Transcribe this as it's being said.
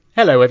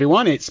Hello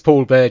everyone, it's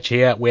Paul Birch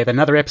here with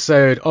another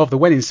episode of the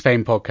When in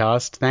Spain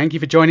podcast. Thank you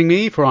for joining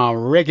me for our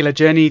regular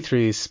journey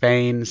through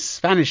Spain,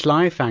 Spanish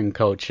life and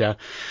culture.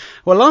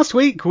 Well, last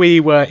week we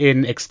were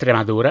in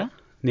Extremadura,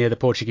 near the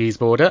Portuguese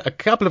border. A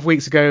couple of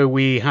weeks ago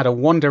we had a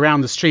wander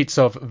around the streets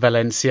of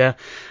Valencia,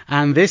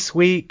 and this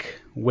week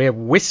we're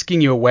whisking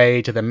you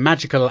away to the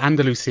magical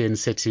Andalusian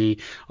city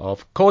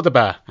of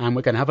Cordoba, and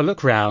we're going to have a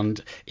look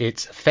round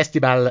its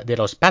Festival de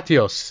los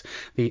Patios,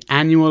 the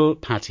annual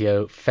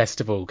patio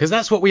festival, because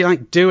that's what we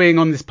like doing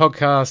on this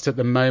podcast at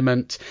the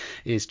moment,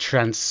 is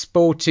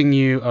transporting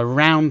you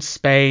around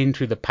Spain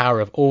through the power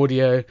of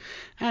audio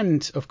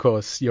and, of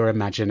course, your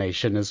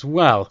imagination as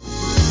well.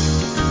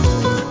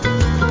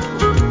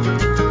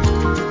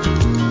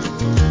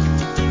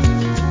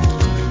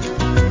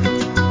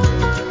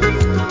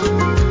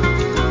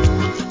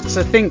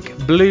 So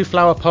think blue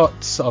flower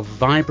pots of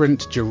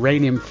vibrant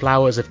geranium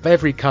flowers of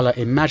every colour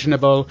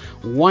imaginable,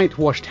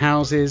 whitewashed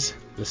houses,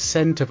 the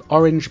scent of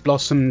orange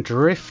blossom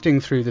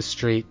drifting through the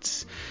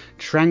streets,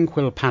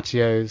 tranquil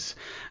patios,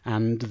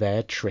 and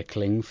their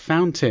trickling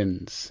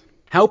fountains.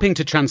 Helping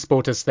to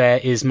transport us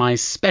there is my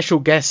special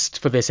guest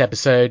for this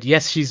episode.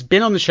 Yes, she's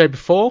been on the show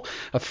before,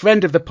 a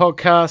friend of the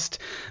podcast,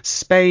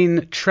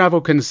 Spain travel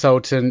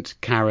consultant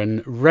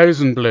Karen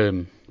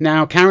Rosenblum.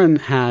 Now, Karen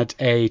had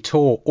a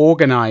tour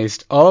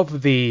organised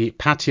of the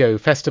Patio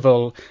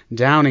Festival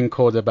down in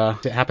Cordoba.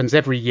 It happens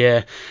every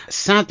year.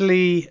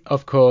 Sadly,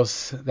 of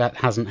course, that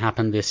hasn't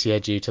happened this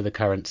year due to the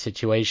current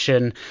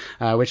situation,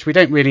 which we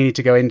don't really need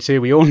to go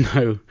into. We all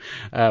know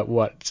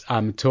what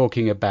I'm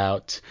talking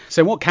about.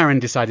 So what Karen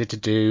decided to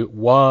do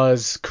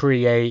was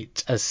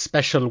create a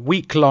special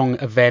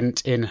week-long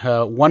event in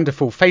her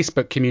wonderful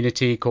Facebook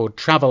community called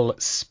Travel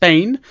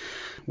Spain,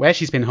 where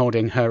she's been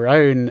holding her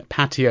own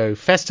patio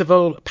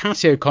festival,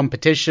 patio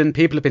competition.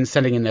 People have been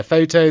sending in their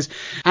photos,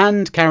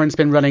 and Karen's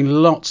been running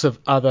lots of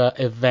other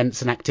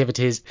events and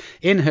activities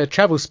in her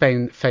Travel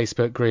Spain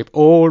Facebook group,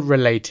 all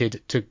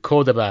related to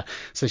Cordoba.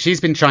 So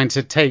she's been trying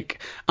to take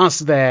us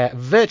there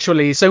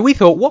virtually. So we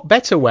thought, what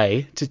better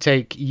way to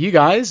take you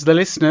guys, the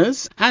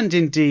listeners, and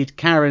indeed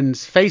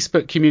Karen's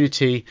Facebook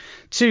community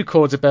to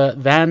Cordoba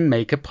than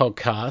make a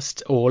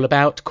podcast all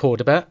about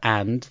Cordoba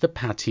and the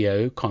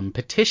patio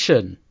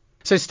competition.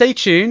 So stay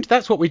tuned.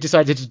 That's what we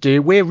decided to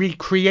do. We're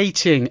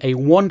recreating a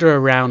wander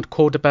around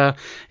Cordoba,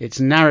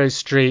 its narrow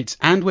streets,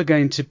 and we're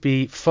going to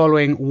be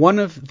following one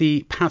of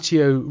the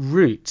patio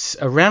routes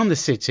around the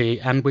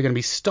city, and we're going to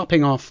be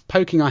stopping off,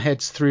 poking our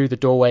heads through the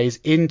doorways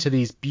into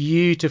these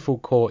beautiful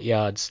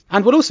courtyards.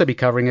 And we'll also be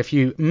covering a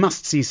few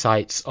must-see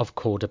sites of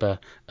Cordoba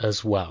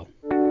as well.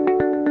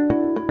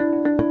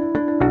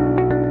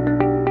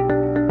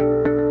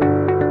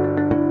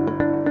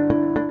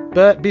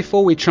 But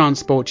before we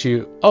transport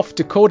you off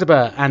to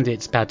Cordoba and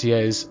its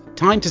patios,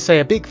 time to say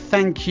a big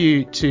thank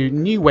you to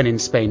new When in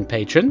Spain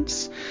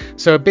patrons.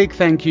 So a big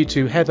thank you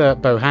to Heather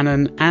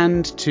Bohannon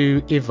and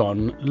to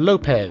Yvonne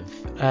Lopez.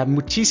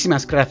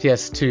 Muchísimas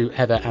gracias to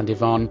Heather and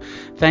Yvonne.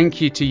 Thank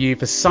you to you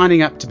for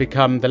signing up to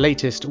become the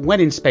latest When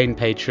in Spain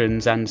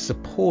patrons and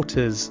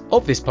supporters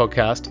of this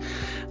podcast.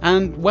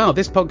 And, well,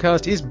 this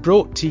podcast is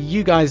brought to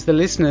you guys, the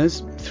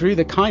listeners, through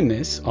the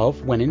kindness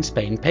of When in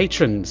Spain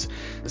patrons.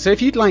 So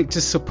if you'd like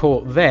to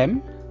support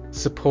them,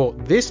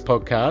 support this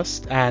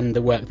podcast and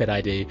the work that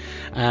I do,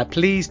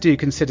 please do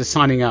consider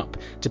signing up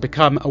to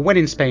become a When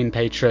in Spain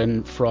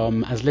patron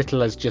from as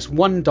little as just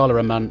 $1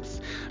 a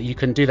month. You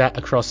can do that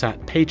across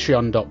at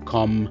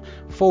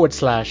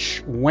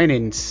patreon.com/When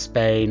in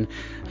Spain.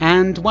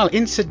 And, well,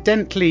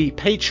 incidentally,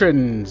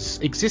 patrons,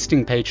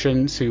 existing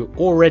patrons who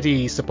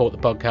already support the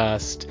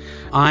podcast,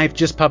 I've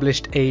just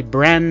published a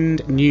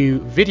brand new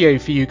video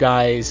for you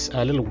guys,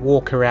 a little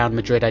walk around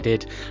Madrid I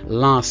did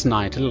last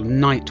night, a little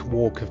night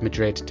walk of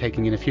Madrid,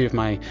 taking in a few of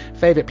my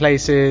favourite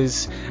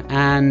places,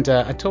 and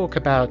I talk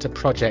about a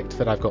project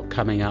that I've got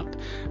coming up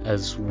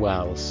as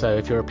well. So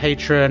if you're a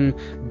patron,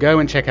 go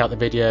and check out the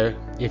video.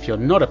 If you're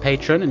not a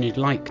patron and you'd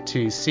like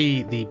to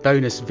see the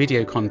bonus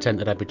video content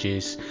that I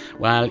produce,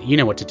 well, you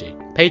know what to do.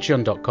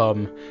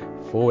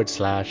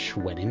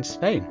 Patreon.com/When in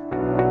Spain.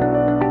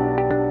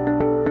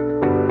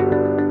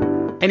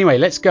 Anyway,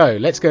 let's go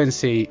and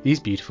see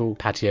these beautiful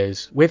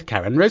patios with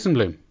Karen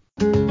Rosenblum.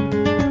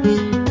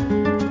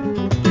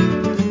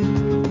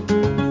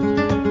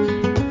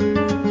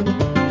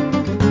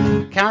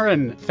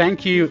 Karen,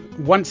 thank you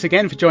once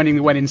again for joining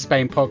the When in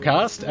Spain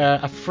podcast.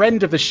 A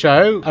friend of the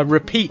show, a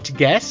repeat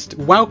guest.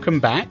 Welcome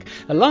back.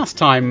 Last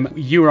time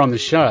you were on the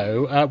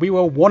show, we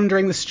were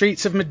wandering the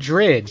streets of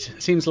Madrid.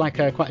 Seems like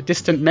quite a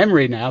distant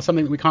memory now,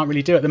 something that we can't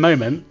really do at the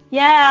moment.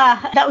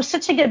 Yeah, that was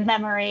such a good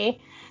memory.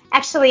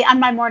 Actually, on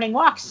my morning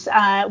walks,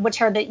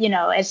 which are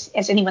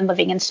as anyone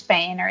living in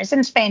Spain or is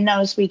in Spain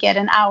knows, we get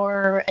an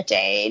hour a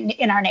day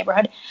in our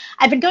neighborhood.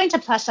 I've been going to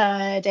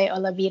Plaza de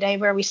Olavide,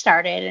 where we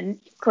started, and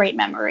great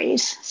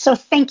memories. So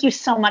thank you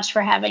so much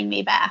for having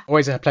me back.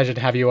 Always a pleasure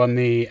to have you on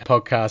the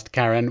podcast,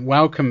 Karen.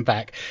 Welcome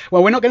back.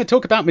 Well, we're not going to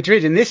talk about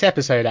Madrid in this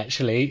episode,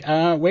 actually.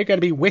 We're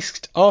going to be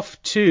whisked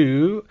off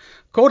to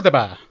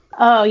Cordoba.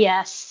 Oh,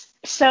 yes.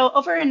 So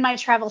over in my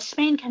Travel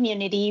Spain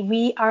community,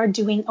 we are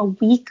doing a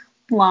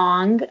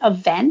week-long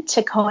event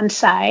to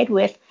coincide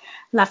with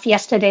La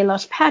Fiesta de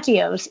los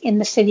Patios in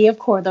the city of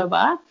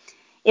Cordoba.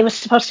 It was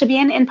supposed to be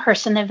an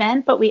in-person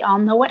event, but we all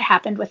know what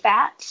happened with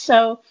that.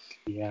 So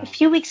a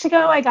few weeks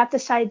ago, I got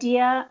this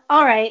idea.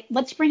 All right,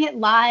 let's bring it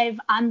live,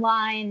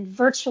 online,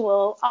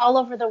 virtual, all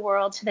over the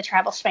world to the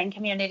Travel Spain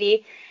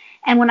community.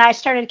 And when I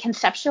started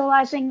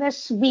conceptualizing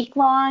this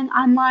week-long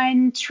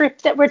online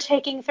trip that we're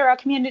taking through our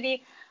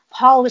community,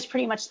 Paul was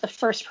pretty much the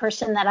first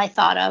person that I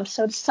thought of.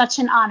 So it's such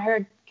an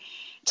honor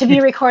to be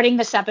recording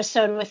this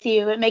episode with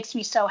you. It makes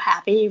me so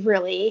happy,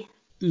 really.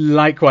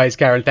 Likewise,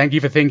 Karen, thank you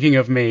for thinking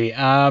of me.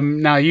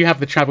 Now, you have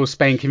the Travel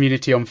Spain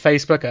community on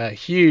Facebook, a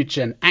huge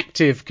and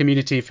active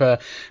community for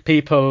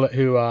people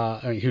who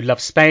love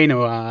Spain,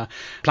 or are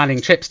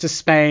planning trips to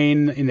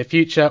Spain in the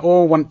future,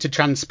 or want to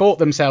transport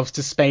themselves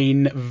to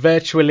Spain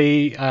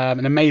virtually.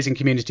 An amazing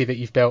community that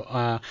you've built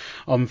on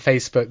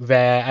Facebook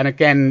there. And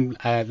again,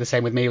 the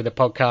same with me with the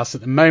podcast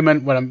at the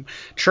moment. What I'm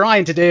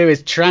trying to do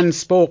is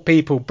transport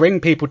people, bring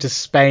people to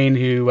Spain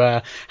who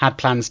had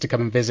plans to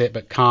come and visit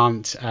but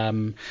can't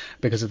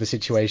because of the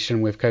situation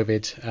with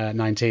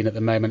COVID-19 at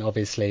the moment,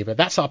 obviously. But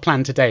that's our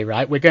plan today,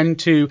 right? We're going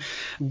to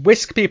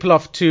whisk people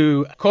off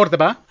to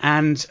Cordoba,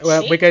 and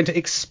we're going to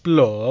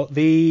explore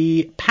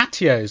the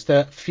patios,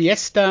 the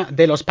Fiesta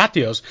de los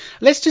Patios.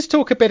 Let's just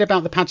talk a bit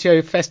about the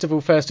Patio Festival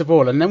first of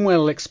all, and then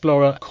we'll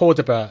explore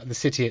Cordoba, the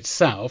city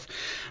itself.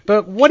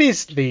 But what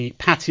is the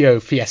Patio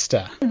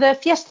Fiesta? The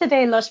Fiesta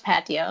de los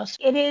Patios.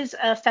 It is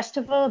a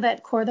festival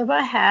that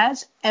Cordoba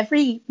has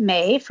every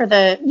May for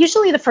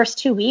usually the first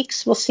 2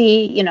 weeks. We'll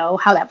see,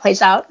 how that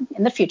plays out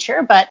in the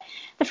future, but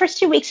the first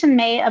 2 weeks in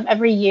May of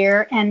every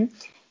year. And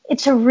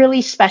it's a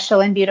really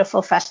special and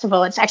beautiful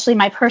festival. It's actually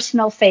my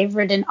personal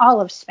favorite in all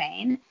of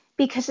Spain,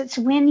 because it's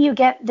when you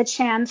get the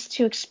chance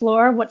to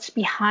explore what's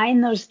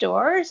behind those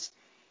doors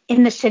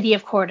in the city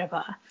of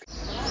Cordoba.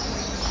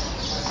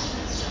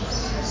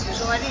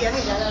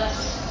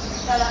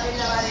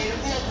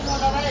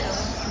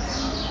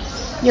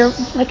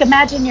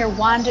 Imagine you're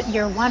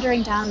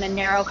wandering down the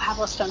narrow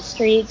cobblestone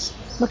streets,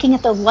 looking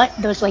at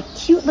those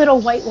cute little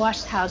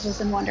whitewashed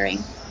houses and wondering,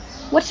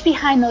 what's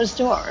behind those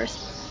doors?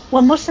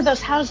 Well, most of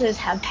those houses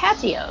have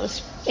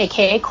patios,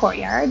 aka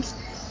courtyards,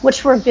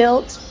 which were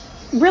built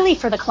really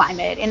for the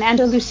climate. In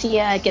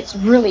Andalusia, it gets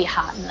really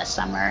hot in the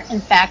summer. In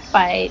fact,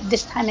 by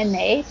this time in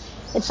May,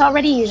 it's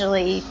already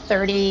usually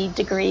 30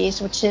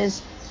 degrees, which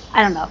is,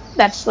 I don't know,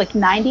 that's like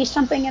 90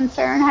 something in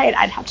Fahrenheit.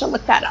 I'd have to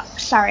look that up.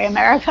 Sorry,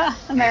 American.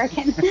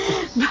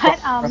 But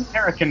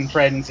American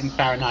friends in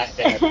Fahrenheit.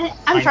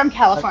 I'm from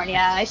California.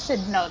 I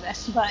should know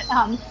this, but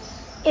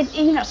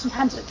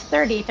sometimes it's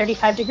 30,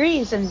 35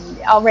 degrees and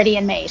already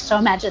in May. So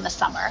imagine the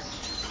summer.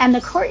 And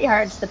the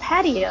courtyards, the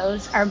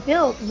patios, are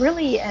built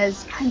really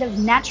as kind of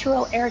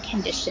natural air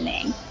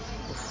conditioning.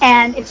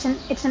 And it's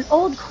an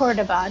old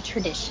Cordoba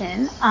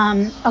tradition.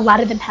 A lot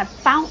of them have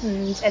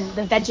fountains, and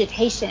the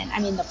vegetation,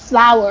 the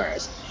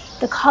flowers,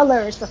 the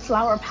colors, the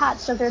flower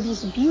pots. So they're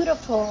these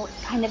beautiful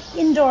kind of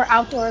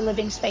indoor-outdoor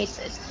living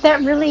spaces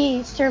that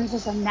really serves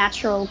as a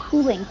natural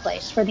cooling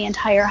place for the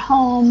entire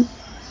home,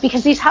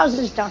 because these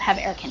houses don't have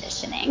air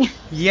conditioning.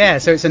 Yeah,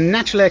 so it's a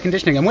natural air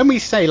conditioning. And when we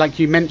say, like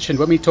you mentioned,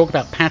 when we talk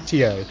about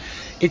patio,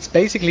 it's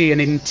basically an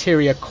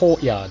interior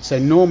courtyard. So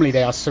normally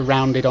they are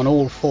surrounded on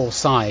all four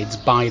sides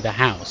by the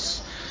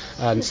house.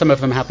 Some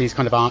of them have these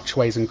kind of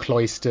archways and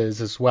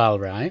cloisters as well,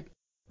 right?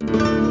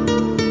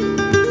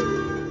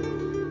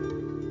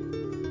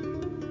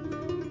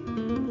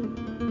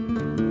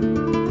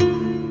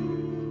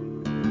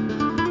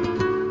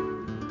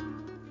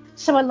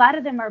 So a lot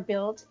of them are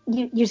built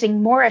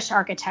using Moorish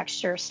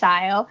architecture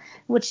style,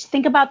 which,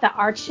 think about the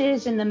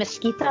arches in the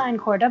Mezquita in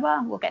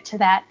Cordoba. We'll get to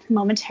that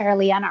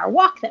momentarily on our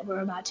walk that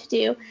we're about to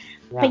do.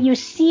 Yeah. But you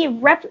see,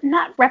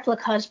 not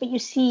replicas, but you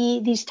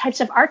see these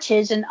types of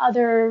arches in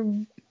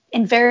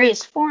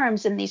various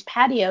forms in these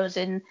patios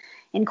in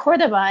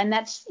Cordoba, and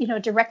that's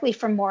directly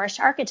from Moorish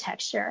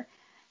architecture.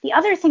 The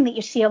other thing that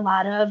you see a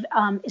lot of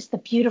is the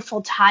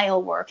beautiful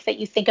tile work that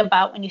you think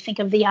about when you think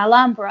of the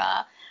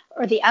Alhambra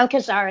or the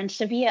Alcazar in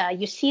Sevilla.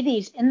 You see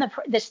these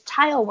this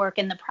tile work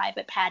in the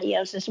private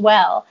patios as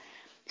well.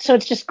 So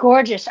it's just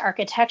gorgeous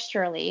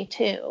architecturally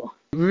too.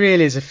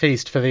 Really is a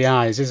feast for the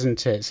eyes,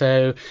 isn't it?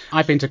 So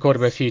I've been to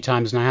Cordoba a few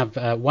times, and I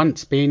have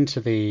once been to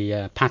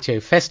the Patio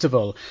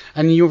Festival.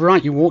 And you're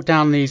right, you walk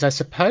down these, I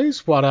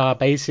suppose, what are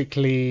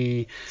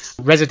basically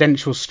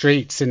residential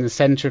streets in the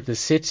centre of the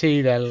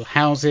city. They're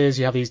houses,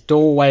 you have these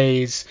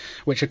doorways,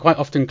 which are quite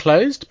often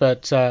closed,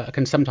 but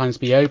can sometimes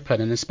be open,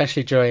 and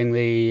especially during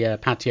the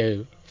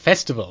Patio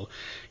Festival,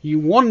 you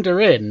wander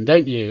in,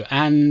 don't you?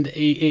 And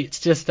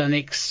it's just an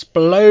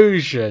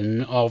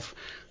explosion of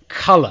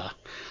colour,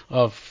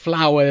 of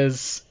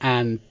flowers,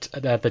 and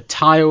the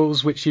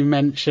tiles which you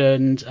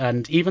mentioned,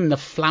 and even the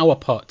flower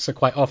pots are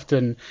quite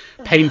often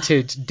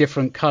painted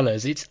different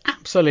colours. It's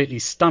absolutely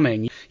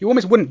stunning. You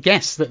almost wouldn't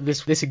guess that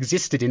this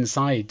existed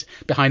inside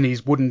behind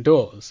these wooden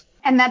doors.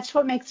 And that's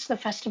what makes the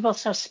festival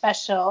so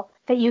special,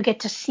 that you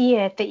get to see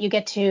it, that you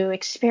get to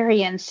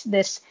experience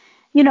this,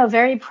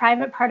 very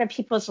private part of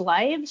people's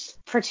lives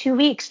for 2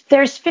 weeks.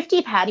 There's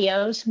 50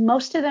 patios.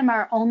 Most of them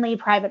are only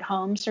private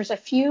homes. There's a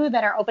few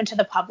that are open to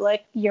the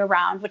public year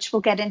round, which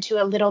we'll get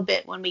into a little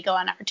bit when we go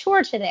on our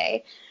tour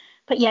today.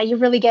 But yeah, you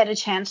really get a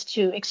chance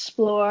to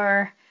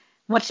explore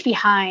what's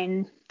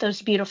behind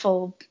those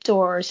beautiful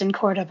doors in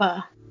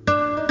Cordoba.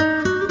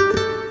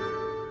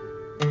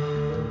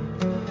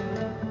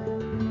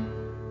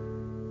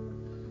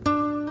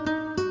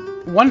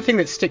 One thing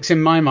that sticks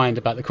in my mind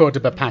about the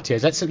Cordoba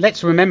patios,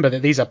 let's remember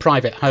that these are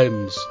private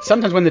homes.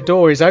 Sometimes when the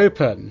door is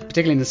open,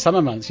 particularly in the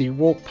summer months, you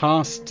walk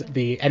past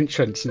the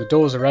entrance and the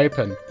doors are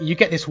open, you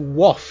get this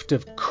waft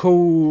of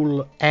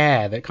cool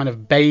air that kind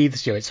of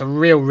bathes you. It's a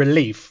real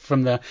relief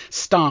from the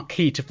stark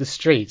heat of the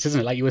streets,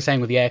 isn't it? Like you were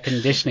saying with the air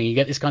conditioning, you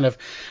get this kind of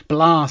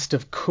blast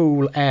of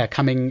cool air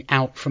coming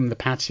out from the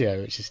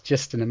patio, which is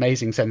just an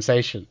amazing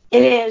sensation.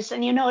 It is,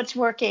 and it's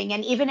working.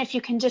 And even if you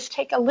can just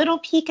take a little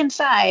peek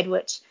inside,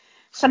 which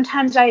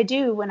sometimes I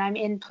do when I'm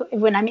in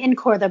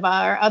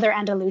Cordoba or other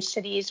Andalus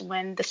cities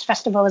when this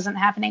festival isn't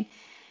happening,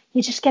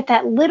 you just get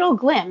that little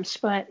glimpse.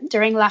 But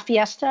during La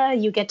Fiesta,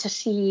 you get to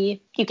see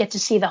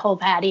the whole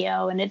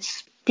patio, and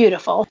it's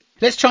beautiful.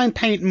 Let's try and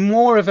paint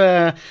more of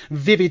a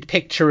vivid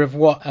picture of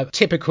what a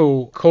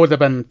typical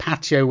Cordoban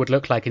patio would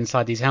look like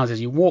inside these houses.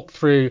 You walk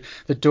through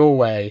the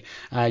doorway,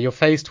 you're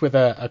faced with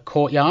a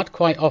courtyard.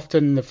 Quite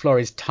often the floor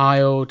is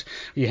tiled.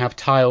 You have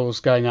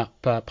tiles going up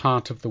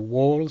part of the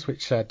walls,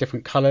 which are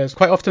different colours.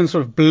 Quite often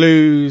sort of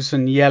blues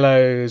and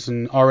yellows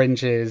and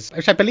oranges,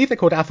 which I believe they're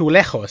called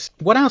azulejos.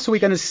 What else are we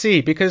going to see?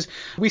 Because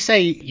we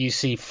say you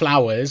see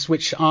flowers,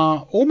 which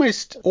are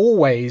almost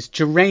always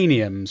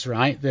geraniums,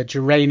 right? The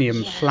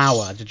geranium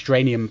flower, the geranium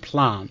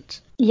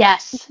plant.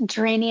 Yes,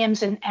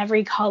 geraniums in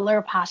every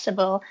color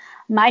possible.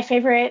 My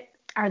favorite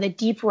are the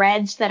deep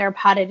reds that are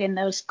potted in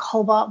those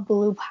cobalt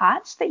blue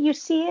pots that you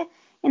see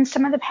in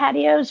some of the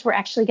patios. We're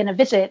actually going to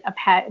visit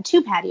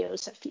two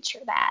patios that feature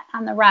that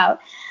on the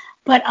route.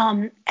 But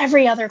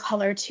every other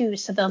color too.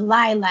 So the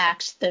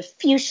lilacs, the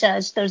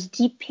fuchsias, those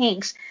deep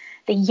pinks,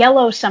 the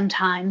yellow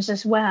sometimes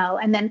as well.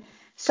 And then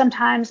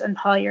sometimes, and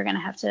Paul, you're going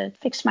to have to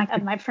fix my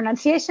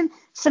pronunciation,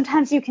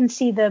 sometimes you can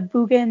see the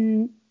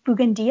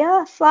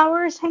Bougainvillea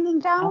flowers hanging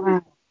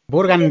down.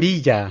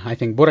 Bougainvillea, I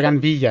think.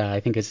 Bougainvillea, I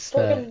think it's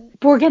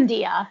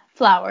Bougainvillea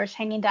flowers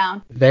hanging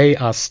down. They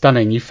are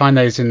stunning. You find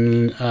those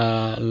in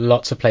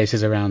lots of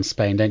places around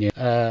Spain, don't you?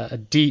 A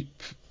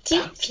deep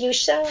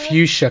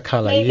fuchsia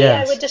color. Maybe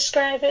yes. I would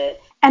describe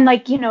it. And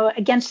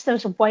against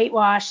those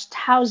whitewashed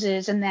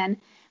houses, and then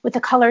with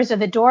the colors of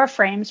the door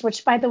frames,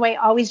 which by the way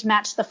always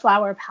match the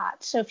flower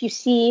pots. So if you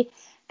see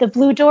the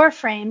blue door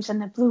frames and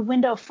the blue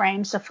window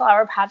frames, the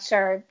flower pots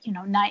are,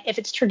 if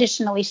it's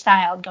traditionally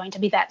styled, going to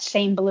be that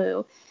same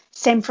blue.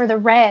 Same for the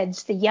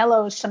reds, the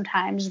yellows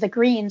sometimes, the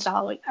greens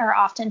are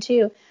often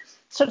too.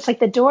 So it's like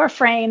the door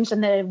frames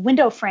and the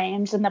window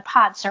frames and the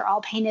pots are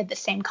all painted the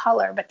same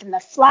color, but then the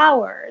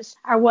flowers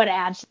are what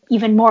adds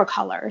even more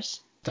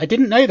colors. I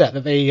didn't know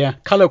that they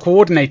colour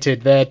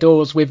coordinated their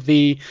doors with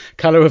the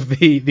colour of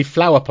the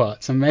flower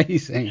pots.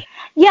 Amazing.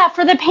 Yeah,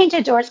 for the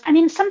painted doors. I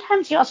mean,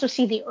 sometimes you also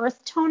see the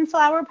earth tone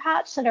flower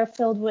pots that are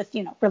filled with,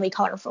 really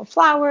colorful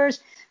flowers.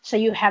 So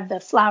you have the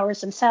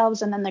flowers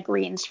themselves and then the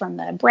greens from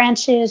the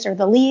branches or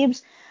the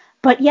leaves.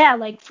 But yeah,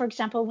 like for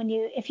example,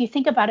 if you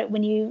think about it,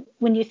 when you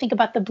think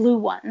about the blue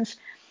ones,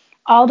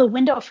 all the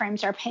window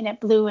frames are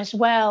painted blue as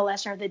well,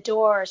 as are the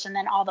doors, and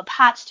then all the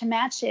pots to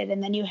match it.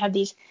 And then you have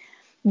these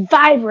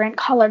vibrant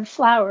colored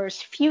flowers,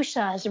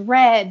 fuchsias,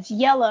 reds,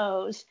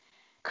 yellows,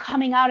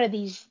 coming out of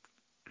these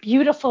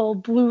beautiful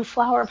blue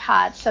flower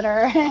pots that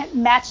are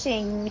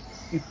matching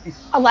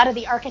a lot of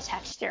the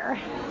architecture.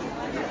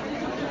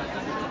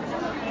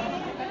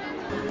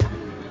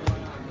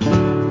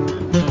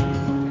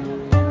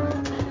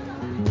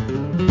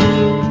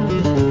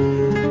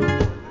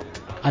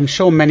 I'm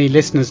sure many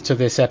listeners to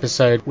this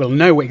episode will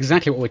know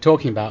exactly what we're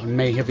talking about and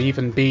may have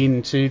even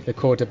been to the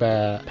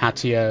Cordoba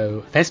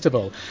Patio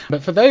Festival.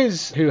 But for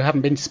those who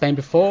haven't been to Spain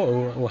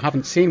before or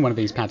haven't seen one of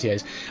these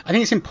patios, I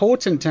think it's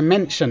important to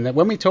mention that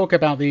when we talk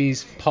about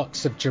these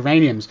pots of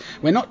geraniums,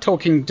 we're not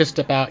talking just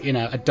about,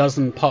 a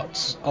dozen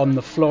pots on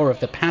the floor of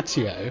the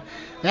patio.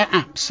 They're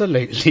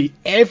absolutely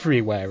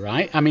everywhere,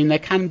 right? I mean, there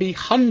can be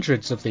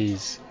hundreds of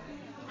these.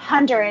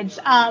 Hundreds.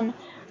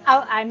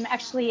 I'm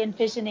actually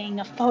envisioning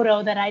a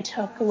photo that I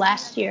took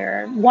last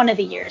year, one of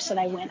the years that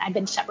I went. I've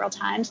been several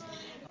times,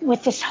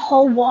 with this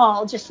whole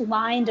wall just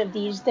lined of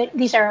these.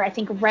 These are, I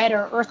think, red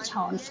or earth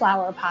tone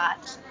flower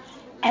pots.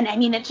 And I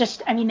mean,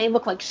 they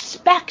look like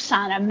specks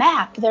on a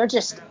map. They're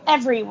just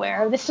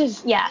everywhere. This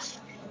is, yes,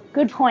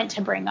 good point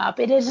to bring up.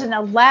 It is an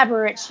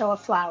elaborate show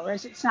of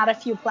flowers. It's not a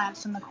few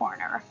plants in the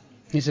corner.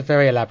 It's a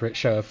very elaborate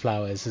show of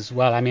flowers as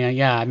well. I mean,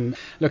 yeah, I'm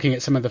looking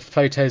at some of the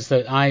photos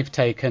that I've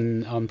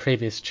taken on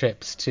previous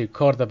trips to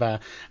Cordoba.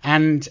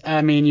 And,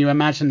 I mean, you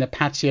imagine the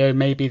patio,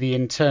 maybe the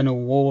internal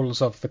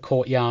walls of the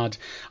courtyard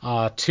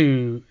are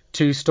two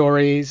 2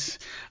 stories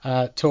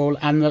tall,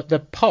 and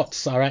the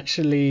pots are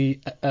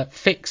actually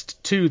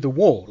fixed to the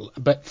wall,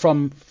 but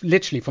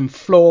literally from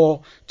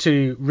floor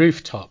to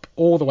rooftop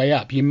all the way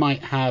up. You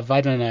might have,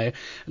 I don't know,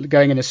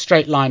 going in a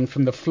straight line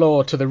from the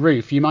floor to the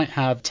roof, you might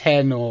have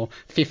 10 or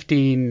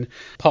 15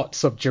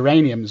 pots of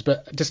geraniums,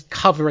 but just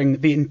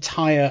covering the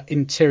entire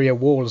interior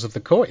walls of the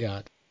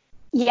courtyard.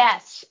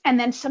 Yes, and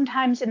then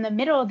sometimes in the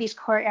middle of these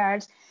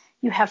courtyards,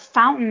 you have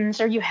fountains,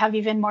 or you have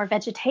even more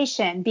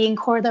vegetation. Being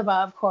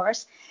Cordoba, of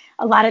course,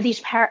 a lot of these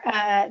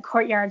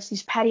courtyards,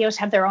 these patios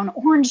have their own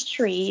orange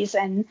trees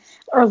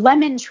or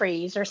lemon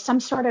trees or some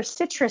sort of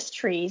citrus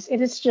trees.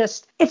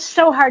 It's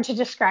so hard to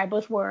describe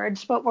with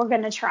words, but we're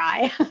going to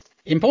try.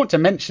 Important to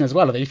mention as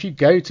well that if you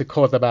go to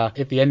Cordoba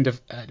at the end of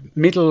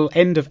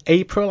end of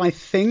April, I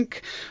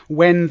think,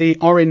 when the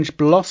orange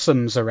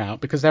blossoms are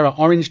out, because there are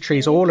orange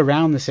trees all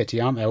around the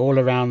city, aren't there? All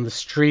around the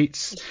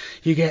streets,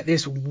 you get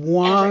this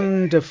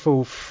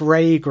wonderful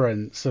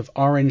fragrance of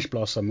orange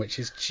blossom, which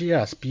is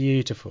just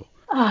beautiful.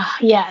 Oh,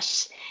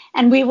 yes.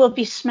 And we will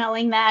be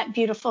smelling that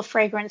beautiful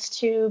fragrance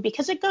too,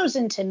 because it goes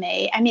into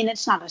May. I mean,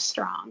 it's not as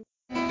strong.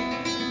 ¿Qué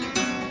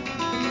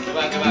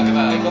va?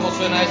 ¿Y cómo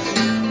suena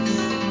eso?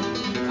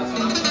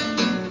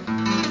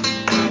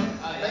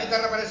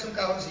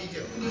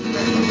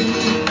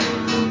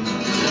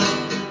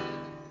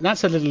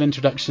 That's a little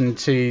introduction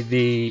to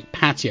the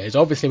patios.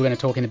 Obviously, we're going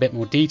to talk in a bit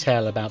more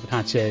detail about the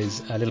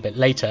patios a little bit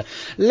later.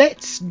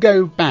 Let's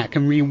go back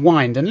and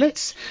rewind, and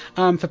let's,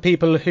 for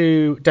people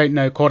who don't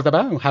know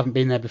Cordoba, or haven't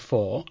been there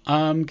before,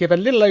 give a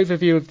little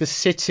overview of the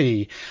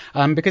city,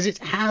 because it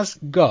has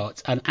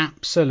got an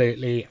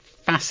absolutely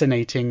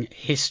fascinating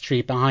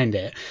history behind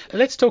it.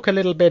 Let's talk a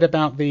little bit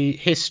about the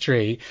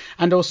history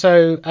and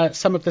also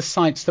some of the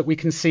sites that we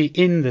can see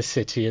in the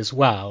city as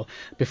well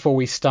before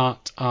we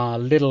start our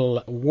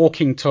little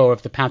walking tour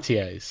of the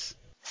patios.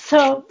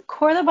 So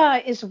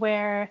Cordoba is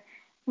where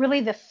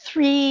really the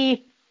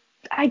 3,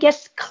 I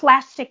guess,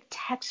 classic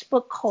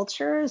textbook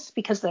cultures,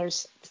 because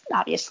there's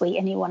obviously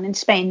anyone in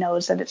Spain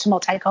knows that it's a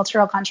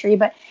multicultural country,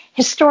 but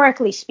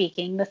historically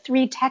speaking, the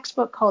 3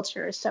 textbook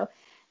cultures, so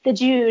the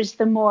Jews,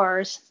 the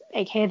Moors,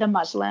 aka the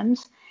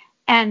Muslims,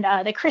 and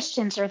the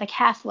Christians or the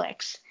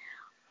Catholics,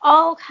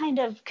 all kind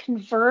of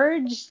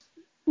converged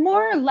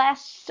more or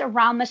less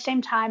around the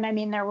same time. I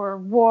mean, there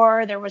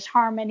was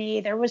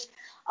harmony,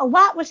 a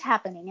lot was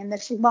happening in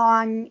this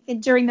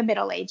during the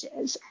Middle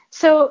Ages.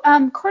 So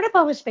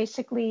Cordoba was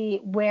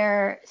basically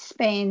where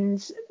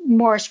Spain's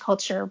Moorish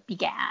culture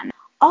began.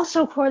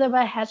 Also,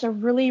 Cordoba has a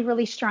really,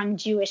 really strong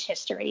Jewish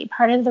history.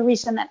 Part of the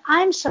reason that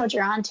I'm so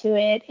drawn to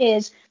it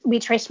is we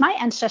trace my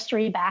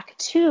ancestry back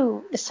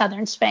to the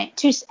southern Spain,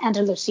 to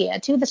Andalusia,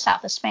 to the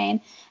south of Spain,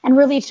 and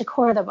really to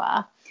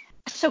Cordoba.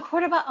 So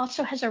Cordoba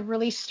also has a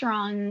really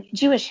strong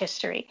Jewish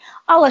history.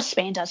 All of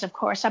Spain does, of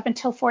course. Up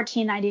until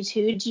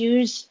 1492,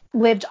 Jews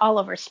lived all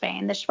over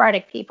Spain, the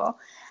Sephardic people.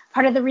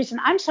 Part of the reason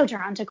I'm so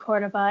drawn to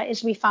Cordoba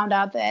is we found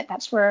out that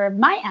that's where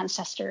my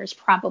ancestors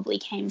probably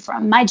came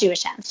from, my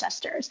Jewish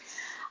ancestors.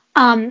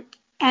 And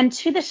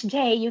to this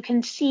day, you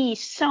can see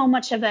so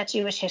much of that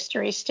Jewish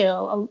history is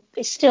still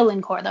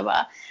in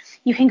Cordoba.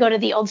 You can go to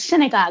the old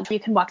synagogue. You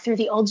can walk through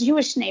the old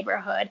Jewish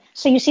neighborhood.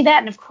 So you see that.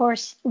 And of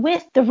course,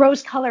 with the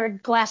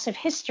rose-colored glass of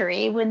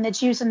history, when the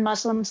Jews and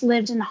Muslims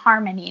lived in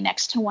harmony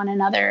next to one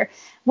another,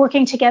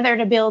 working together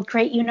to build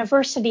great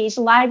universities,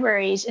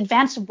 libraries,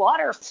 advanced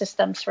water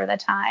systems for the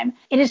time.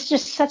 It is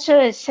just such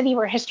a city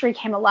where history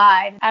came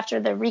alive after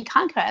the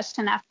Reconquest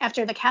and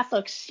after the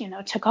Catholics,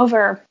 took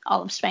over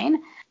all of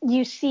Spain.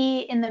 You see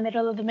in the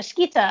middle of the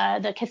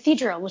Mezquita, the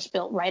cathedral was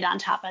built right on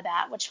top of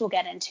that, which we'll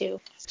get into.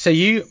 So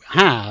you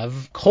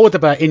have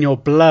Cordoba in your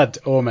blood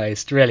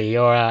almost, really.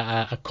 You're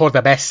a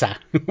Cordobesa,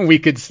 we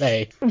could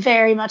say.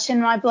 Very much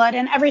in my blood.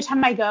 And every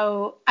time I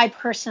go, I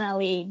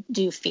personally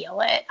do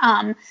feel it.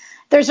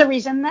 There's a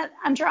reason that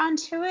I'm drawn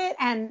to it.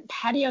 And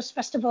Patios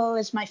Festival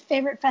is my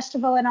favorite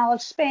festival in all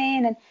of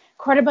Spain. And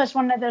Cordoba is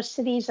one of those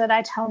cities that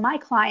I tell my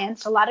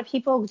clients, a lot of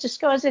people just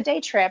go as a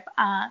day trip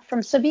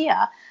from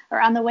Sevilla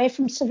or on the way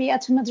from Sevilla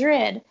to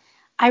Madrid.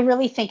 I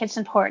really think it's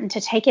important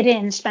to take it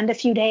in, spend a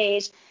few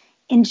days,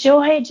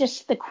 enjoy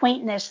just the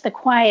quaintness, the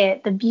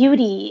quiet, the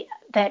beauty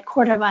that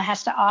Cordoba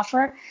has to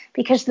offer,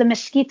 because the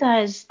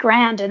Mezquita is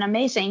grand and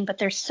amazing, but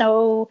there's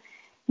so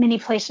many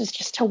places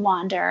just to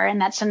wander. And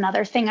that's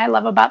another thing I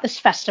love about this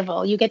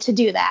festival. You get to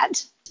do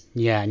that.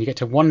 Yeah, and you get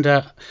to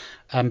wander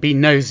and be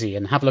nosy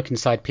and have a look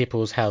inside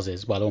people's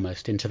houses, well,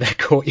 almost into their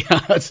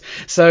courtyards.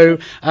 So,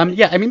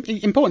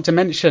 important to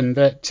mention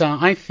that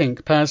I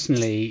think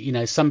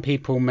personally, some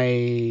people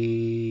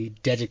may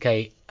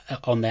dedicate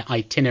on their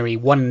itinerary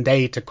one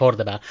day to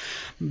Cordoba,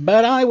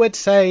 but I would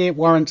say it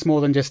warrants more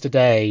than just a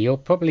day. You're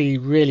probably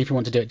really, if you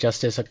want to do it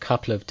justice, a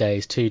couple of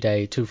days, two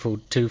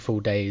full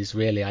days.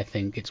 Really, I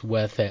think it's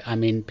worth it. I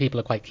mean, people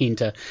are quite keen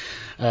to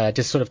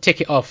just sort of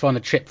tick it off on a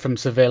trip from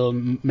Seville,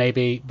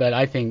 maybe, but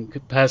I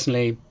think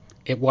personally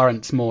it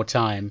warrants more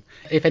time.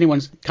 If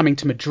anyone's coming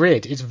to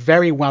Madrid, it's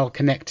very well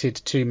connected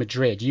to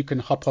Madrid. You can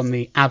hop on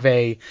the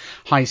AVE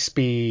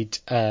high-speed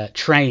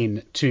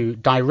train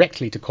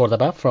directly to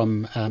Cordoba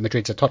from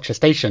Madrid's Atocha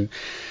station.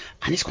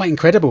 And it's quite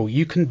incredible.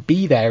 You can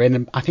be there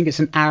in, I think it's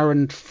an hour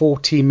and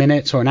 40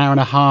 minutes or an hour and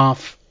a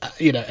half,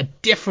 a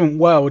different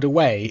world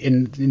away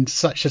in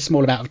such a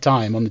small amount of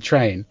time on the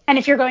train. And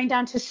if you're going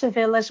down to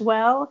Seville as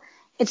well,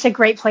 it's a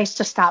great place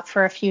to stop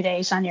for a few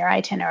days on your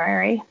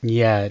itinerary.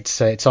 Yeah,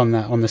 it's on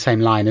the same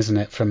line, isn't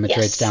it, from Madrid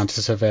Yes. down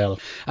to Seville.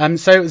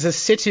 So it's a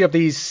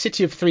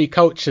city of three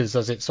cultures,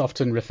 as it's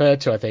often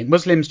referred to. I think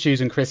Muslims,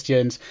 Jews, and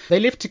Christians, they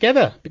lived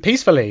together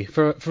peacefully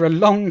for a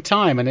long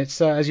time, and it's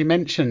as you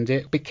mentioned,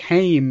 it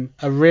became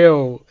a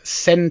real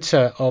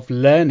centre of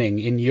learning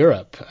in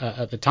Europe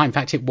at the time. In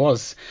fact, it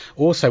was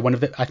also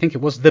I think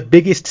it was the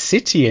biggest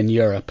city in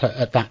Europe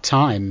at that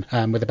time,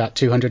 with about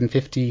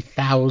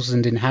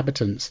 250,000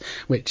 inhabitants,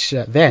 which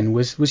then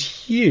was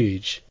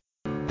huge.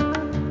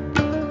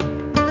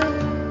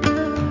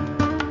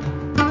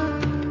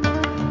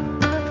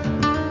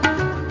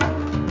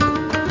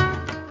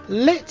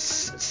 Let's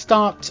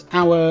start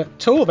our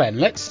tour then.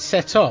 Let's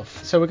set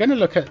off. So we're going to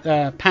look at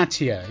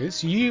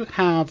patios. You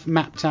have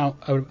mapped out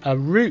a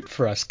route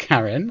for us,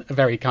 Karen,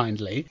 very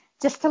kindly.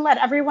 Just to let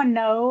everyone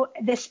know,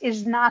 this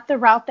is not the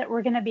route that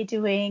we're going to be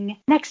doing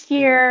next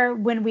year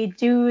when we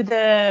do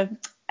the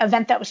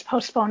event that was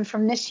postponed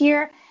from this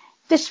year.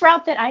 This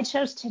route that I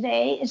chose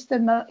today is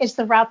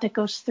the route that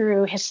goes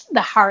through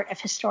the heart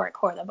of historic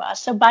Cordoba.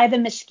 So by the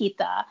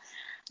Mezquita,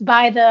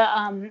 by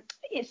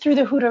through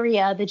the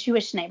Juderia, the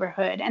Jewish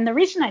neighborhood. And the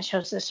reason I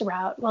chose this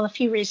route, well, a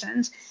few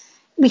reasons.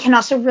 We can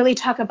also really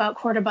talk about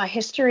Cordoba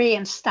history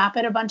and stop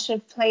at a bunch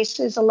of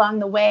places along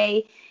the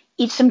way,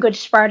 eat some good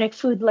Spartak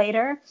food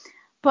later.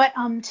 But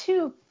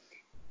two,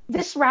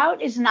 this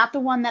route is not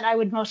the one that I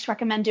would most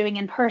recommend doing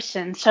in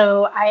person.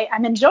 So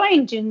I'm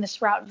enjoying doing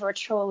this route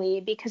virtually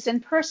because in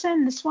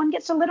person, this one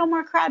gets a little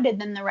more crowded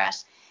than the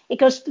rest. It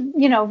goes,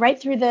 right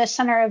through the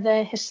center of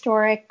the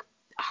historic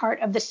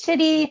heart of the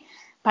city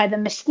by the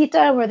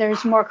Mezquita, where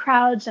there's more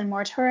crowds and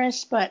more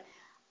tourists. But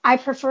I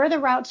prefer the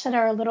routes that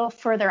are a little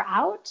further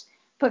out.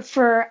 But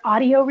for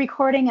audio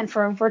recording and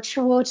for a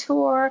virtual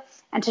tour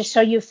and to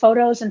show you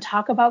photos and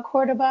talk about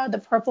Cordoba, the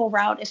purple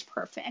route is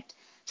perfect.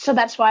 So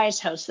that's why I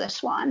chose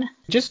this one.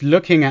 Just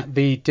looking at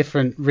the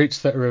different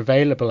routes that are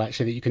available,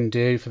 actually, that you can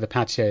do for the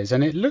patios,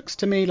 and it looks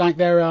to me like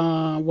there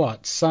are,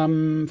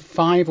 some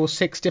 5 or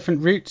 6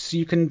 different routes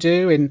you can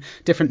do in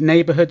different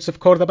neighborhoods of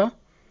Cordoba?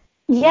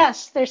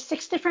 Yes, there's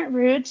 6 different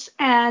routes.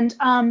 And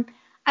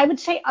I would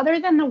say other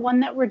than the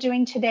one that we're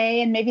doing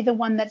today and maybe the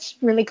one that's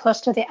really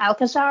close to the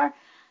Alcazar,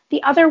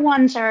 the other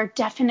ones are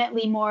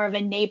definitely more of a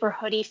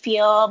neighborhoody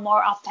feel,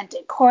 more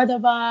authentic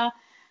Cordoba.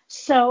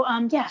 So,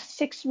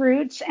 6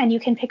 routes, and you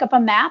can pick up a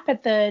map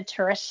at the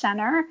tourist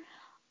center.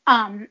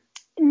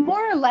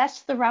 More or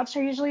less, the routes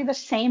are usually the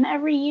same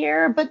every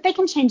year, but they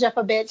can change up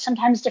a bit.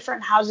 Sometimes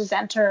different houses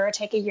enter or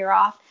take a year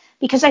off.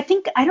 Because I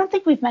don't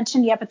think we've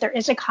mentioned yet, but there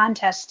is a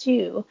contest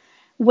too,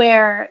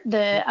 where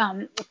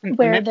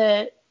where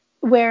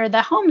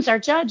the homes are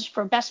judged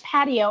for best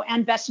patio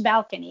and best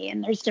balcony,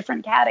 and there's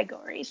different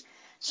categories.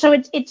 So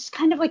it's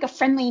kind of like a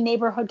friendly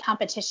neighborhood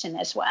competition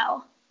as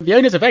well. The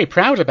owners are very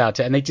proud about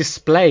it, and they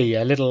display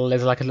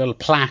there's like a little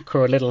plaque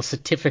or a little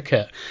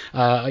certificate,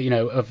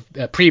 of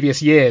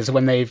previous years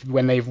when they've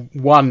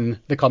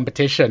won the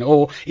competition,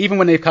 or even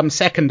when they've come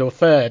second or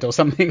third or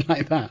something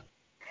like that.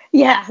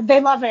 Yeah, they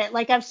love it.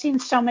 Like I've seen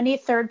so many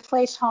third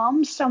place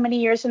homes so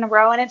many years in a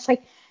row, and it's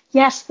like,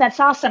 yes,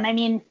 that's awesome. I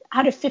mean,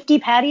 out of 50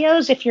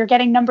 patios, if you're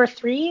getting number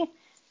 3,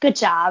 good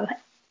job,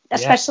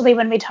 especially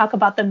when we talk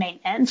about the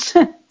maintenance.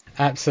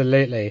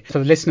 Absolutely. For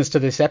the listeners to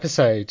this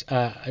episode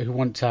who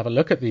want to have a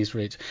look at these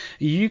routes,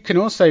 you can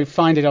also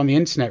find it on the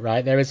internet,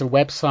 right? There is a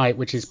website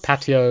which is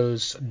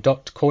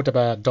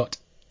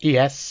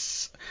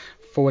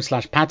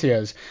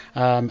patios.cordoba.es/patios,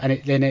 and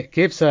it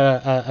gives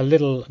a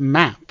little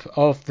map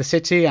of the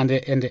city, and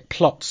it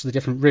plots the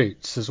different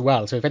routes as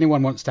well. So if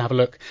anyone wants to have a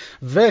look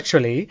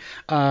virtually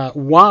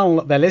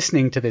while they're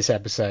listening to this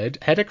episode,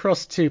 head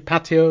across to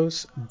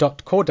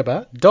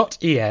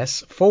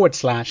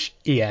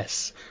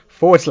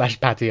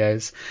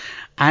patios.cordoba.es/patios,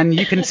 and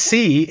you can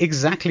see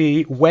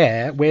exactly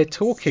where we're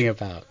talking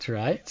about,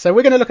 right? So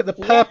we're going to look at the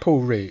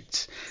purple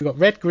route. We've got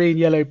red, green,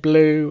 yellow,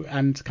 blue,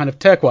 and kind of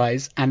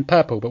turquoise and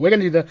purple, but we're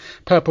going to do the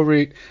purple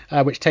route,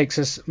 which takes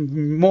us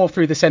more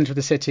through the centre of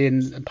the city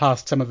and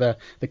past some of the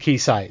key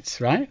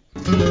sites, right?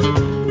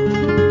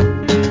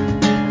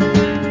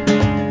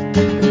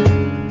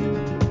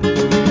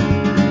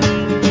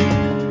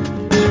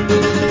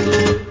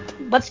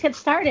 Let's get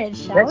started,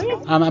 shall we?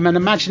 I'm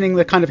imagining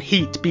the kind of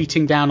heat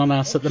beating down on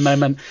us at the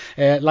moment.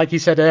 Like you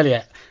said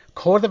earlier,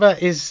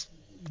 Cordoba is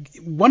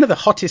one of the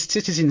hottest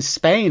cities in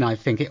Spain, I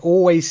think. It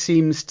always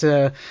seems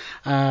to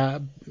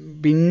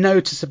be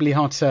noticeably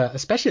hotter,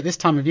 especially at this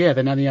time of year,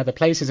 than any other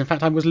places. In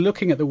fact, I was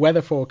looking at the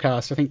weather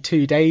forecast, I think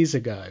 2 days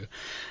ago.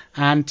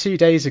 And 2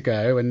 days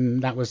ago,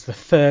 and that was the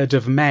 3rd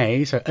of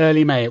May, so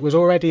early May, it was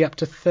already up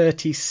to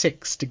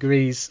 36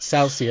 degrees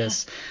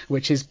Celsius,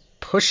 which is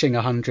pushing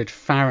 100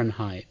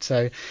 Fahrenheit.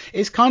 So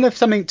it's kind of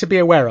something to be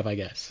aware of, I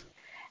guess.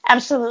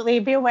 Absolutely.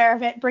 Be aware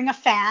of it. Bring a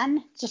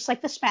fan, just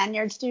like the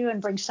Spaniards do,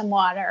 and bring some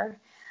water.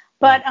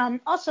 But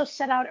also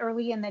set out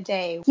early in the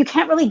day. You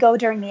can't really go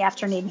during the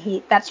afternoon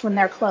heat. That's when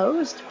they're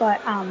closed.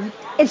 But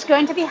it's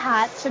going to be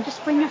hot, so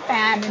just bring a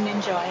fan and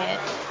enjoy it.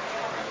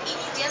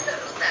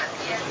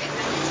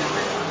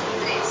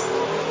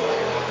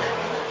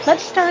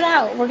 Let's start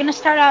out. We're going to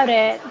start out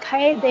at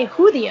Calle de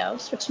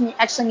Judíos, which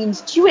actually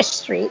means Jewish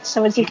street.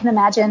 So as you can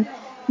imagine,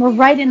 we're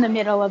right in the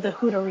middle of the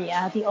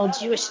Juderia, the old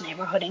Jewish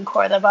neighborhood in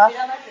Cordoba.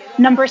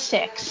 Number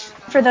 6.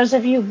 For those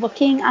of you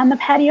looking on the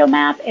patio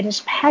map, it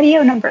is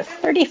patio number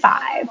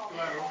 35.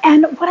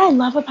 And what I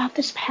love about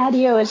this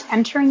patio is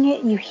entering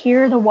it, you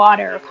hear the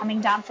water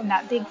coming down from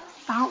that big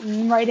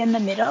fountain right in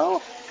the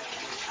middle.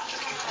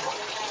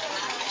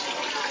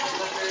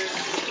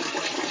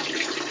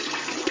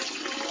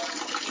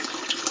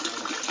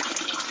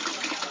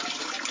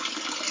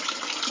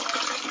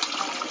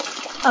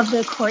 Of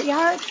the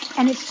courtyard,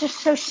 and it's just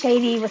so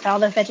shady with all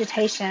the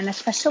vegetation,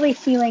 especially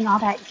feeling all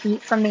that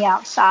heat from the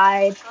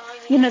outside.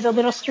 You know, the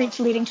little streets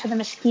leading to the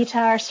Mezquita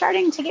are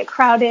starting to get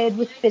crowded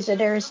with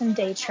visitors and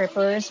day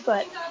trippers,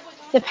 but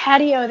the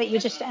patio that you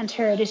just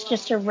entered is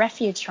just a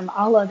refuge from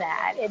all of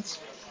that. It's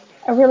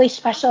a really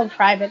special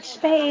private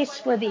space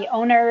where the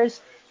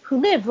owners,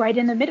 who live right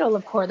in the middle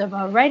of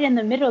Cordoba, right in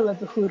the middle of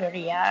the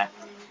Juderia,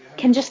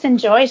 can just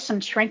enjoy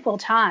some tranquil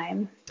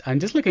time. I'm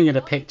just looking at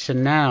a picture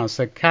now.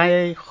 So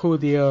Calle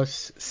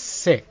Judíos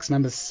 6,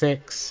 number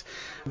 6,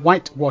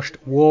 whitewashed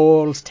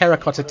walls,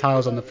 terracotta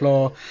tiles on the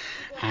floor,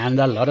 and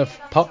a lot of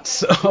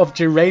pots of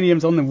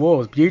geraniums on the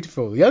walls.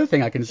 Beautiful. The other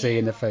thing I can see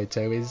in the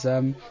photo is,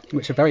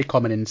 which are very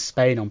common in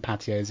Spain on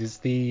patios, is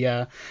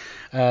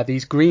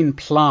these green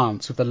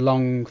plants with the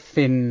long,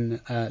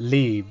 thin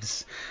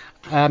leaves.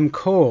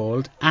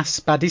 Called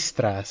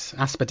aspadistras,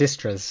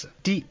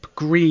 deep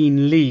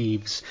green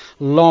leaves,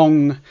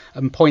 long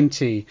and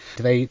pointy.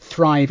 They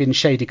thrive in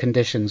shady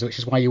conditions, which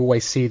is why you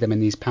always see them in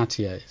these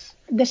patios.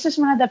 This is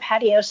one of the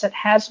patios that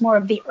has more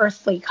of the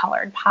earthly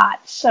colored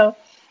pots. So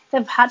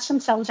the pots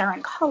themselves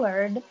aren't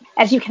colored.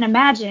 As you can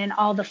imagine,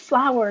 all the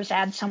flowers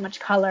add so much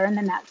color, and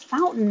then that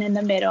fountain in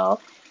the middle,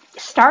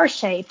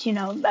 star-shaped,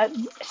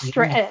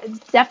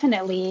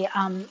 definitely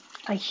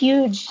a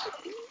huge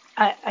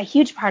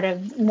part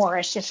of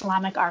Moorish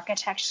Islamic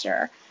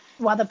architecture.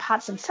 While the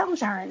pots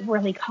themselves aren't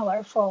really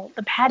colorful,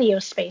 the patio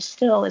space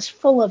still is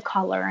full of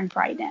color and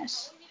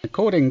brightness.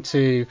 According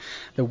to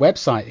the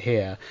website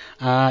here,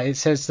 it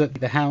says that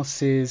the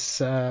house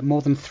is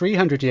more than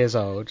 300 years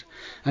old,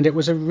 and it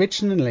was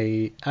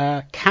originally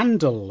a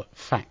candle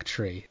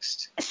factory.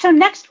 So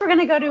next we're going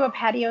to go to a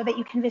patio that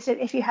you can visit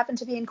if you happen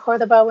to be in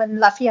Cordoba when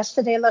La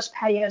Fiesta de los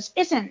Patios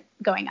isn't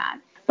going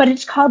on. But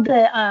it's called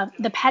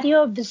the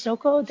Patio of the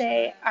Zoco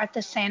de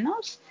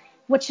Artesanos,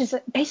 which is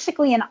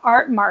basically an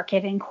art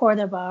market in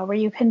Cordoba where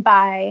you can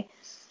buy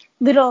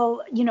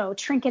little,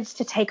 trinkets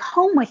to take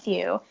home with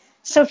you.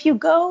 So if you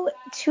go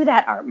to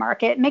that art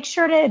market, make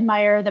sure to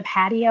admire the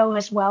patio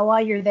as well while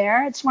you're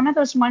there. It's one of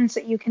those ones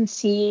that you can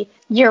see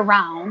year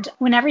round.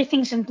 When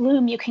everything's in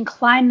bloom, you can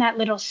climb that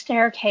little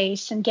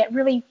staircase and get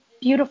really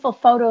beautiful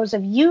photos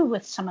of you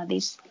with some of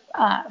these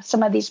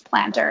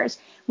planters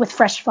with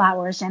fresh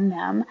flowers in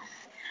them.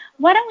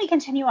 Why don't we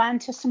continue on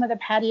to some of the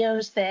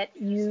patios that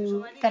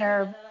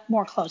are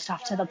more closed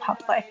off to the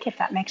public, if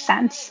that makes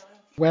sense?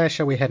 Where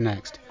shall we head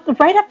next?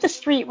 Right up the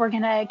street, we're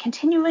going to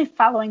continually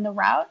following the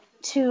route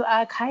to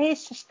Calle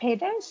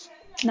Céspedes,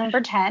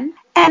 number 10.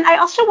 And I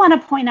also want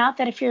to point out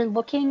that if you're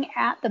looking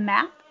at the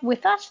map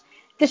with us,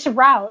 this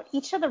route,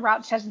 each of the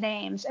routes has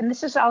names, and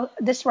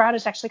this route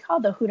is actually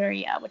called the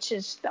Juderia, which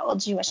is the Old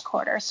Jewish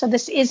Quarter. So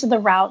this is the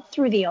route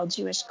through the Old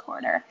Jewish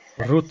Quarter.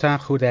 Ruta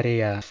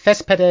Juderia.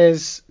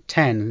 Céspedes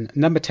 10,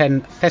 number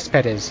 10,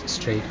 Céspedes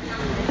Street.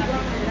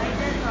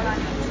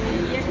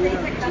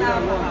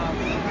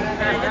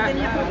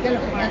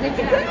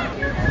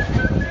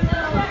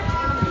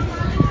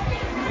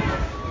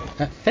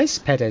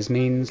 Céspedes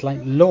means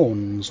like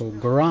lawns or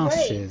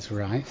grasses,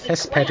 right?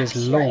 Césped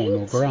is lawn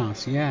or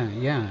grass,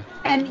 yeah.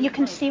 And you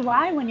can see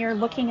why when you're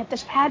looking at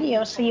this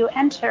patio. So you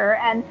enter,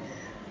 and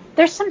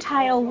there's some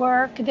tile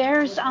work.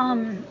 There's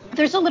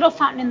a little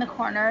fountain in the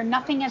corner,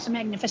 nothing as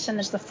magnificent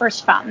as the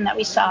first fountain that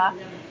we saw.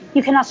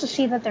 You can also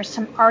see that there's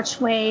some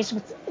archways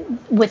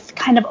with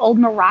kind of old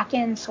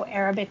Moroccan, so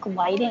Arabic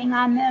lighting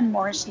on them,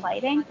 Moorish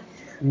lighting.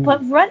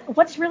 But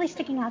what's really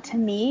sticking out to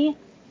me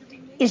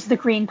is the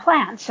green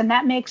plants, and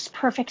that makes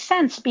perfect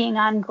sense being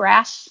on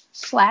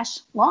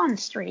grass/lawn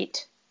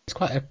street. It's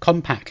quite a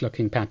compact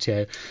looking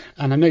patio,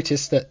 and I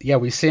noticed that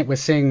we're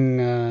seeing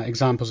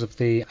examples of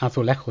the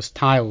azulejos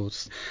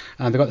tiles.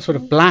 They've got sort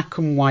of black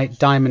and white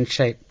diamond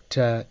shaped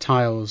whitewashed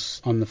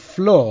tiles on the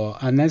floor,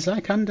 and there's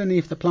like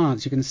underneath the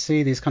plants you can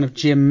see these kind of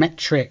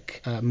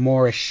geometric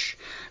Moorish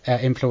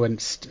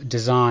influenced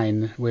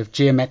design with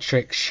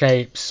geometric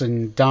shapes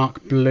and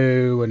dark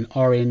blue and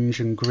orange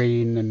and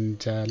green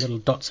and little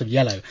dots of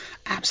yellow.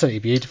 Absolutely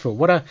beautiful.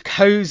 What a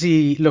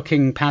cozy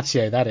looking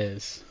patio that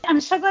is.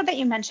 I'm so glad that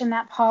you mentioned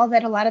that, Paul,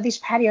 that a lot of these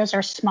patios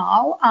are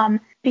small.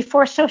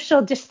 Before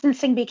social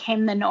distancing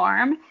became the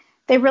norm,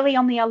 they really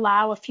only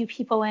allow a few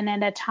people in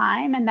at a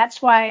time. And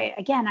that's why,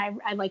 again,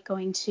 I like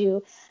going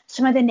to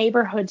some of the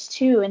neighborhoods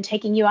too and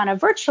taking you on a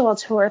virtual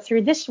tour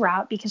through this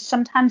route, because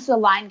sometimes the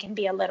line can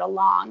be a little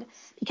long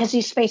because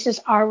these spaces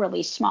are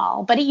really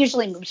small, but it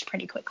usually moves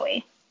pretty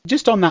quickly.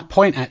 Just on that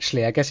point,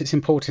 actually, I guess it's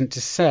important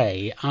to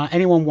say,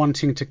 anyone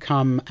wanting to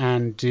come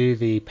and do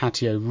the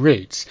patio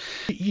routes,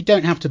 you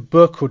don't have to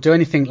book or do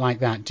anything like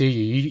that, do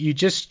you? You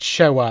just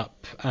show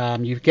up,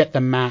 you get the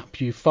map,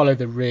 you follow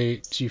the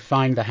route, you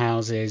find the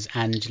houses,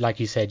 and like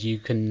you said, you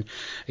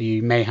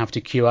may have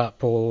to queue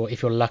up, or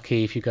if you're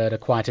lucky, if you go at a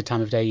quieter time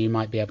of day, you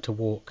might be able to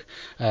walk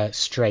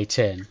straight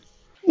in.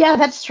 Yeah,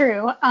 that's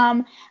true.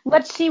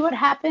 Let's see what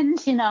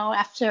happens,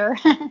 after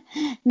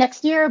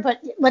next year,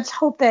 but let's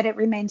hope that it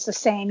remains the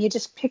same. You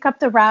just pick up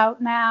the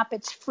route map.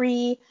 It's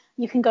free.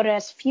 You can go to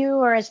as few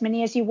or as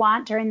many as you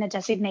want during the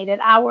designated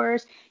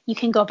hours. You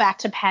can go back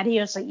to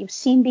patios that you've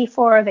seen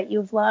before, that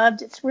you've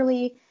loved. It's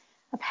really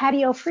a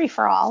patio free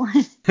for all.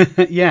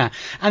 Yeah.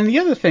 And the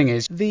other thing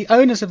is the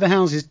owners of the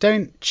houses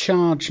don't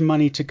charge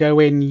money to go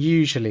in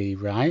usually,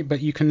 right?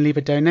 But you can leave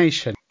a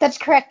donation. That's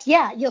correct.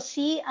 Yeah, you'll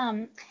see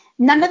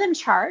none of them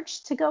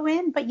charge to go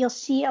in, but you'll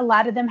see a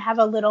lot of them have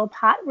a little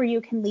pot where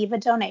you can leave a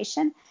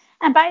donation.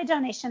 And by a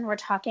donation, we're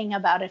talking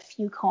about a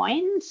few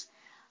coins.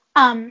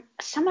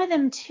 Some of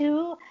them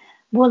too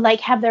will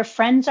have their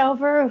friends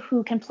over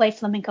who can play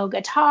flamenco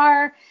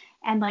guitar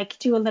and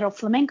do a little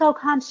flamenco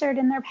concert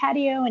in their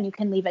patio, and you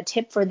can leave a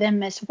tip for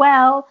them as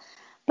well.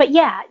 But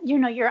yeah,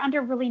 you're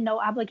under really no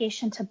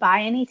obligation to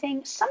buy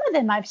anything. Some of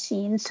them I've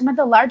seen, some of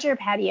the larger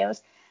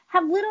patios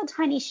have little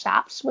tiny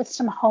shops with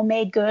some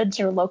homemade goods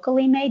or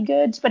locally made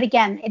goods. But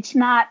again, it's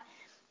not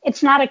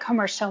a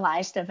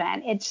commercialized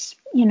event. It's,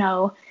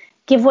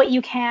 give what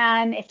you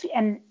can.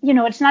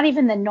 It's not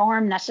even the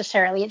norm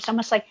necessarily. It's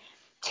almost like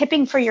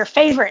tipping for your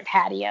favorite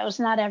patios,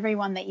 not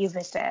everyone that you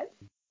visit.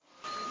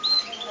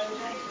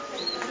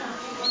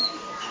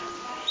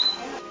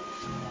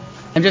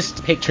 I'm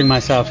just picturing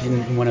myself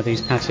in one of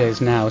these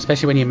patios now,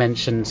 especially when you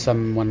mentioned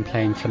someone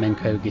playing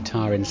flamenco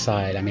guitar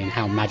inside. I mean,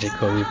 how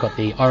magical. We've got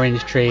the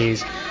orange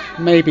trees,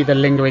 maybe the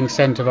lingering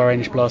scent of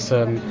orange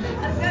blossom.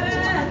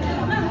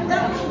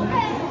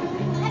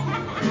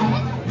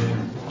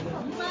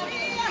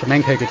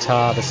 Flamenco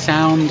guitar, the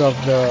sound of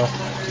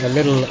the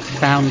little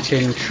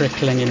fountain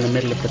trickling in the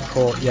middle of the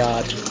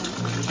courtyard.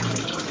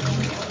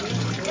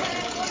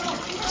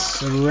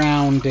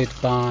 Surrounded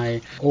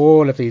by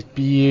all of these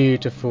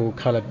beautiful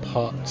coloured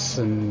pots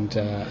and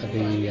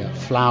the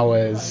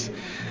flowers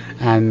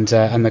and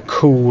the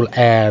cool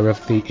air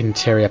of the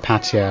interior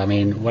patio. I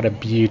mean, what a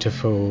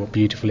beautiful,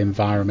 beautiful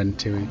environment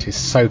to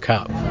soak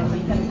up.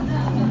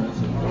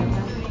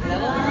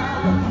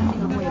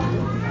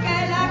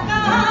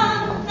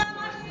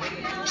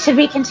 Should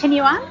we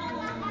continue on?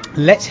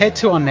 Let's head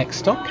to our next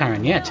stop,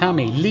 Karen. Yeah, tell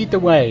me, lead the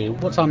way.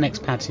 What's our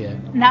next patio?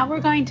 Now we're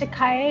going to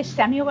Calle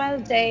Samuel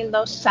de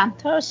los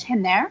Santos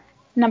Giner,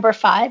 number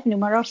 5,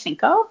 numero 5.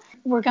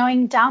 We're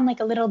going down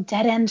a little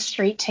dead-end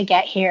street to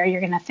get here.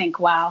 You're going to think,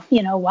 wow,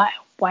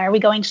 why are we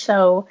going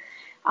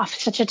off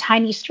such a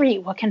tiny street?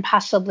 What can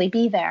possibly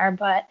be there?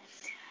 But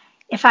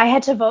if I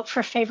had to vote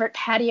for favorite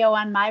patio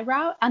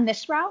on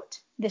this route,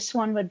 this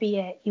one would be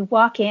it. You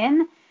walk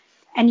in,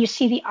 and you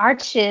see the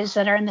arches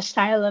that are in the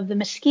style of the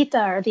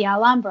Mesquita or the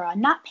Alhambra,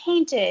 not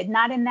painted,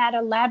 not in that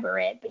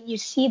elaborate, but you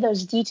see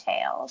those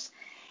details.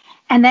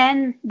 And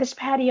then this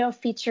patio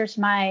features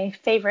my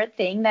favorite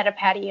thing that a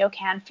patio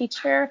can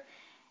feature,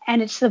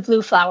 and it's the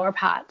blue flower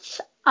pots.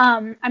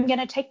 I'm going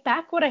to take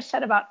back what I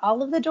said about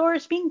all of the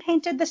doors being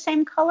painted the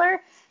same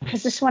color,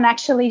 because this one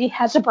actually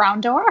has a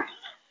brown door.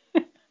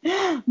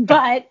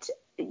 But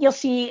you'll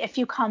see if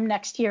you come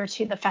next year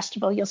to the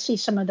festival, you'll see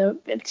some of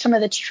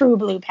the true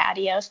blue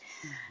patios.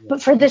 Yeah.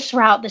 But for this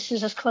route, this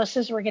is as close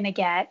as we're going to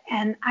get.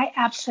 And I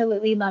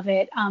absolutely love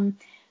it.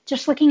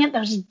 Just looking at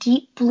those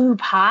deep blue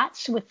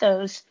pots with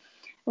those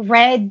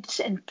reds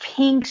and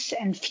pinks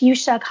and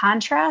fuchsia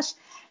contrast.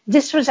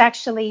 These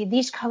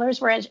colors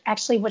were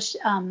actually which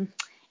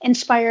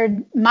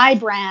inspired my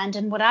brand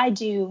and what I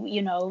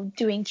do,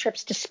 doing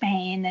trips to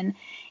Spain. And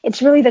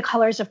it's really the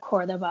colors of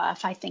Cordoba,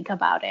 if I think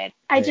about it.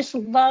 I just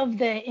love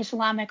the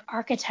Islamic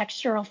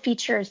architectural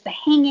features, the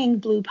hanging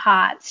blue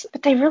pots,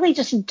 but they really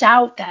just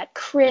doubt that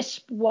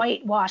crisp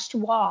whitewashed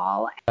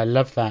wall. I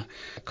love that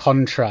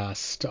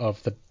contrast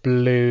of the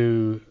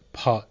blue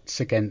pots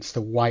against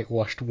the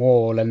whitewashed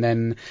wall, and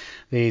then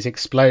these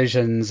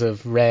explosions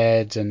of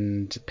red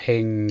and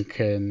pink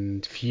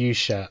and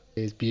fuchsia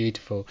is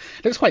beautiful.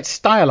 It looks quite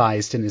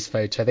stylized in this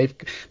photo.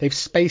 They've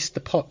spaced the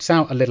pots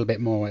out a little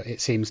bit more,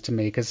 it seems to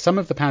me, because some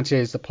of the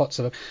patios, the pots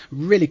are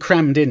really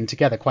crammed in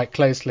together quite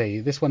closely.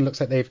 This one looks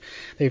like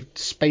they've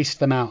spaced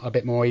them out a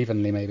bit more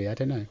evenly, maybe. I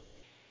don't know.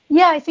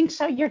 Yeah, I think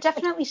so. You're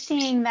definitely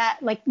seeing that,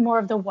 like, more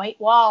of the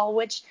white wall,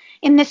 which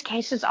in this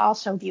case is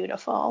also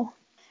beautiful.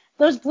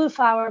 Those blue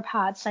flower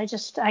pots, I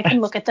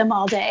can look at them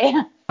all day.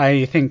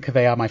 I think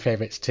they are my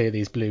favourites too,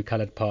 these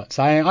blue-coloured pots.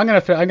 I'm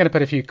going to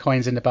put a few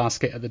coins in the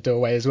basket at the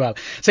doorway as well.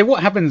 So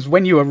what happens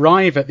when you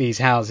arrive at these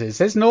houses?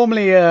 There's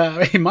normally,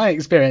 in my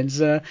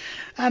experience, an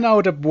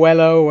old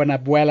abuelo or an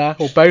abuela,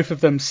 or both of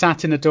them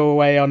sat in a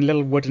doorway on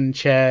little wooden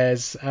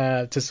chairs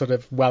to sort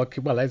of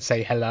welcome, well, let's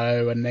say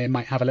hello, and they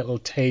might have a little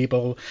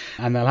table,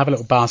 and they'll have a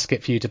little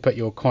basket for you to put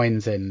your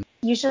coins in.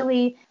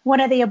 Usually one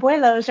of the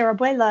abuelos or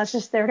abuelas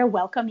is there to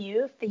welcome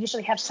you. They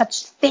usually have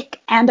such thick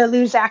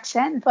Andalus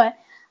accent, but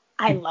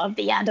I love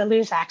the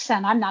Andalus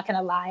accent. I'm not going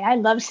to lie. I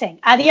love saying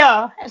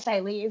adios as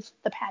I leave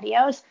the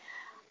patios.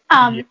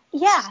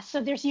 Yeah,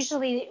 so there's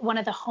usually one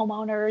of the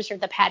homeowners or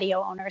the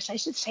patio owners, I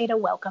should say, to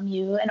welcome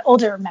you, an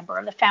older member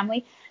of the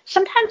family.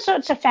 Sometimes so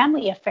it's a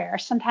family affair.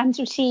 Sometimes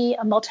you see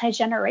a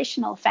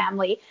multi-generational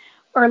family,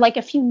 or like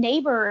a few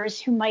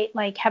neighbors who might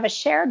like have a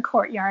shared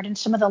courtyard in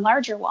some of the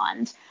larger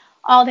ones,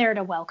 all there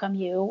to welcome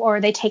you,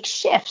 or they take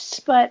shifts,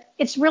 but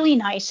it's really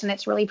nice and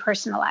it's really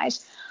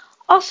personalized.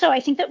 Also, I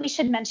think that we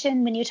should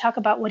mention, when you talk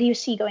about what do you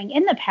see going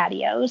in the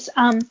patios,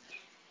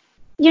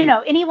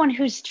 anyone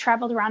who's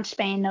traveled around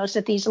Spain knows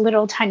that these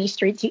little tiny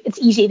streets, it's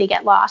easy to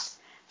get lost.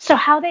 So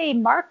how they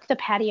mark the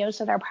patios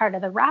that are part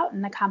of the route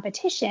in the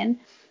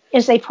competition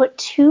is they put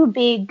two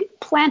big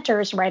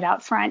planters right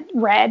out front,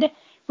 red,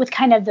 with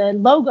kind of the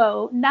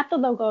logo, not the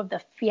logo of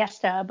the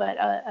fiesta, but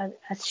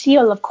a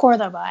seal of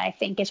Cordoba, I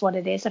think is what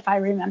it is, if I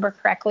remember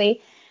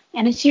correctly.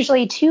 And it's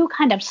usually two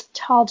kind of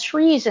tall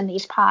trees in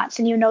these pots,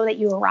 and you know that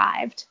you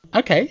arrived.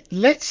 Okay,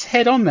 let's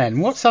head on then.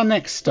 What's our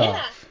next stop?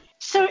 Yeah.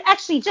 So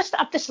actually, just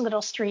up this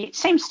little street,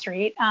 same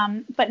street,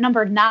 but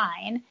number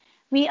 9,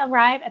 we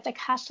arrive at the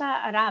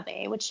Casa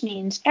Arabe, which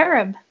means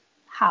Arab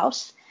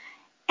house.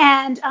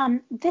 And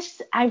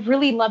I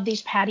really love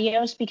these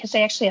patios because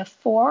they actually have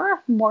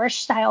 4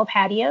 Moorish-style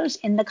patios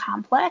in the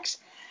complex.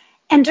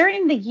 And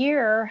during the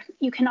year,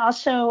 you can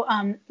also,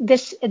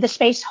 the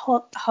space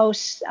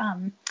hosts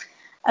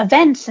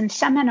events and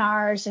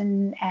seminars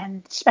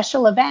and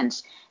special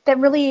events that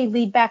really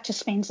lead back to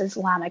Spain's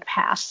Islamic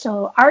past.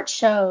 So art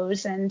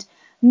shows and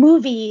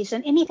movies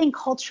and anything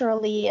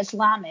culturally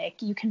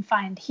Islamic you can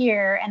find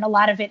here, and a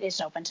lot of it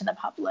is open to the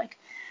public.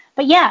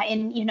 But yeah,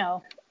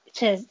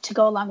 to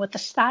go along with the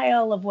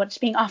style of what's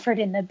being offered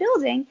in the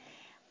building,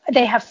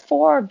 they have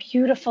 4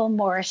 beautiful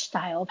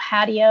Moorish-style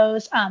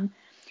patios.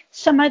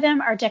 Some of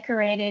them are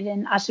decorated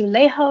in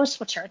azulejos,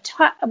 which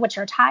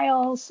are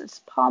tiles,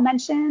 as Paul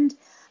mentioned.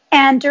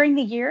 And during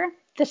the year,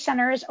 the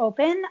center is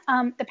open.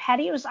 The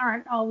patios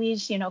aren't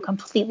always,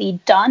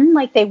 completely done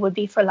like they would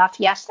be for La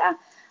Fiesta,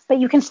 but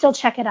you can still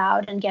check it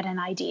out and get an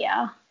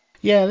idea.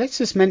 Yeah, let's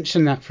just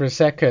mention that for a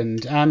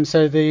second.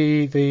 So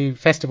the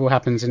festival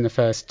happens in the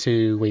first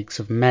 2 weeks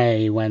of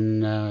May,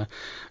 when the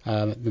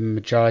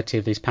majority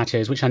of these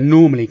patios, which are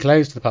normally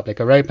closed to the public,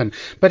 are open.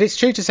 But it's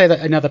true to say that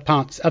in other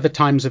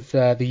times of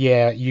the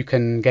year, you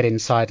can get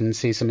inside and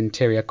see some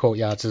interior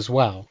courtyards as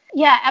well.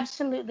 Yeah,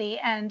 absolutely.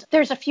 And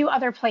there's a few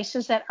other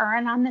places that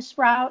aren't on this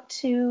route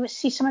to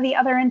see some of the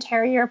other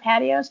interior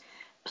patios.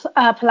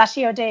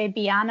 Palacio de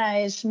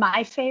Biana is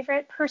my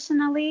favorite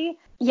personally.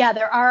 Yeah,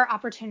 there are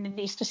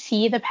opportunities to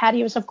see the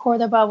patios of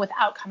Cordoba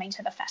without coming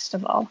to the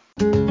festival.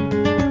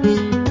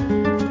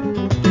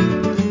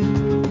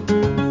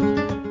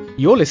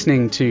 You're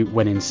listening to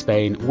When in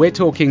Spain. We're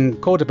talking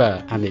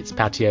Cordoba and its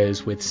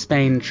patios with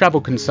Spain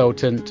travel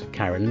consultant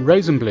Karen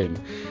Rosenblum.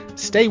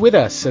 Stay with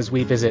us as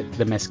we visit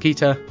the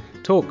Mezquita,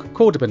 talk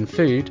Cordoban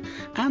food,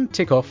 and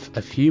tick off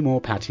a few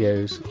more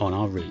patios on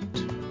our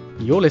route.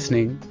 You're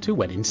listening to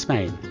When in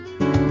Spain.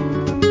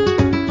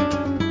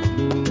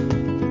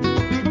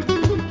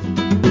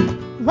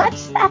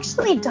 Let's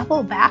actually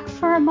double back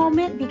for a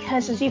moment,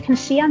 because as you can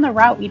see on the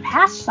route, we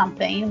passed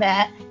something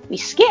that we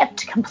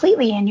skipped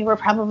completely, and you were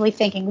probably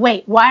thinking,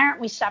 wait, why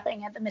aren't we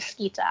stopping at the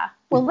Mezquita?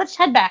 Well, let's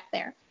head back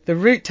there. The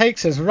route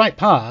takes us right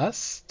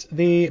past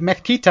the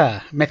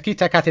Mezquita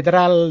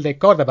Catedral de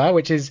Córdoba,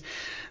 which is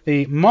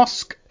the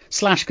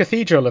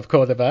mosque/cathedral of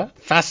Córdoba.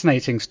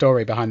 Fascinating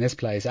story behind this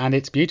place, and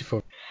it's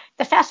beautiful.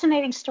 The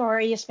fascinating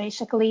story is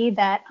basically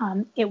that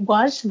it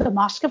was the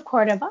Mosque of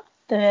Córdoba,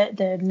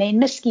 the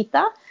main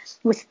Mezquita,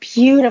 with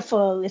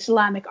beautiful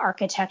Islamic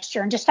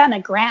architecture and just on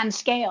a grand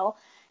scale.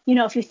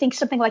 If you think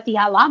something like the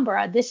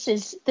Alhambra,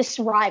 this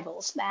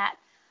rivals that.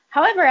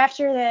 However,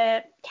 after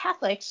the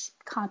Catholics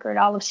conquered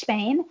all of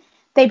Spain,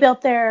 they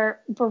built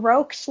their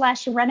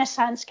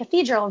Baroque/Renaissance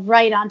cathedral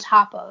right on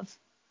top of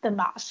the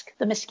mosque,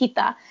 the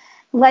Mezquita.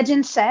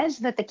 Legend says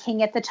that the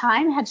king at the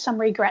time had some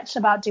regrets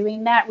about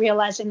doing that,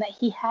 realizing that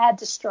he had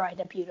destroyed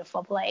a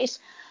beautiful place.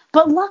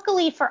 But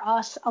luckily for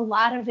us, a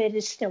lot of it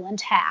is still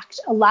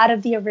intact, a lot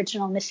of the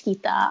original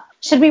Mesquita.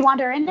 Should we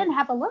wander in and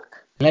have a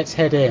look? Let's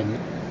head in.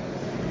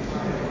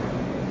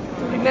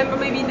 Remember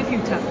maybe in the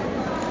future,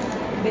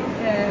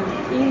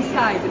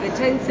 inside the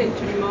 10th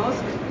century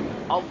mosque.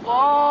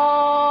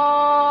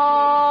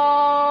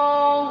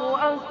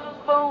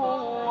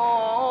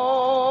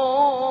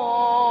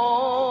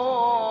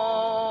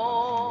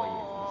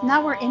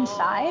 Now we're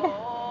inside.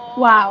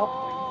 Wow.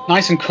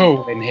 Nice and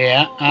cool in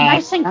here.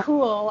 Nice and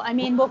cool. I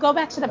mean, we'll go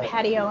back to the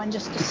patio in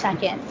just a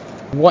second.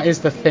 What is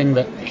the thing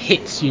that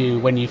hits you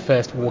when you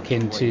first walk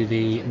into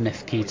the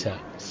Mezquita?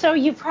 So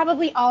you've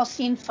probably all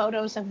seen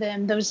photos of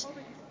them, those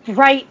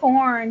bright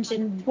orange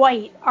and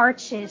white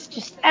arches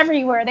just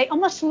everywhere. They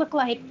almost look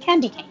like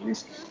candy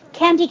canes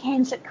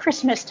at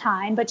Christmas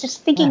time, but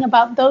just thinking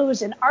about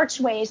those and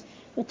archways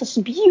with this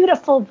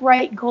beautiful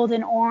bright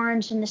golden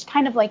orange and this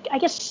kind of like, I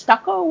guess,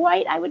 stucco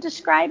white, I would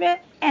describe it.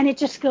 And it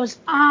just goes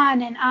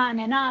on and on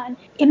and on.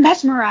 It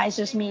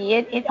mesmerizes me.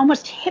 It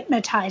almost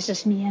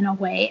hypnotizes me in a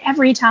way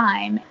every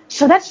time.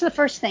 So that's the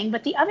first thing.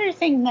 But the other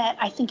thing that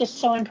I think is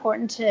so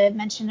important to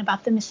mention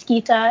about the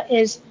Mezquita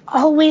is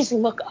always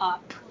look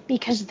up,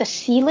 because the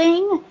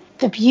ceiling,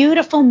 the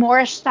beautiful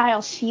Moorish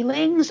style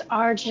ceilings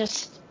are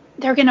just,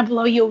 they're going to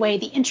blow you away.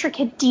 The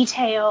intricate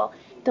detail,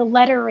 the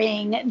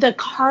lettering, the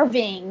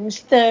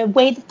carvings, the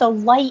way that the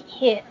light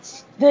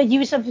hits, the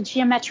use of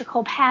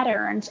geometrical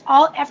patterns,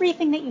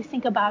 everything that you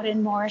think about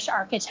in Moorish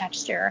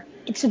architecture,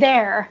 it's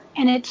there.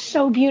 And it's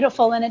so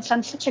beautiful, and it's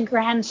on such a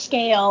grand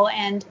scale,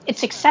 and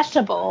it's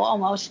accessible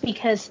almost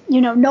because,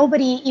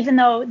 nobody, even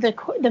though the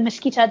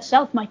Mezquita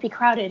itself might be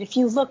crowded, if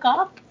you look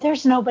up,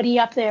 there's nobody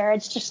up there.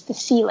 It's just the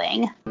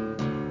ceiling.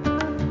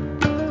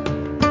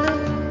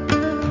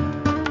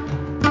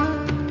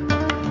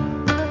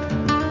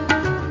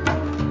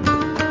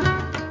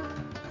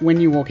 When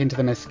you walk into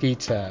the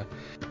Mezquita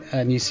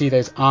and you see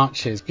those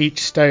arches,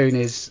 each stone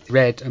is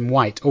red and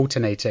white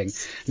alternating,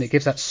 and it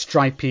gives that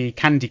stripy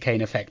candy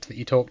cane effect that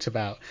you talked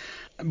about,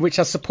 which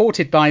are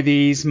supported by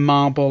these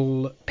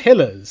marble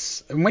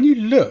pillars. And when you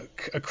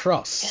look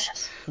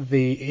across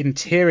the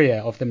interior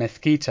of the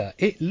Mezquita,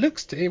 it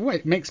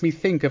makes me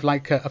think of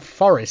like a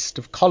forest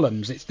of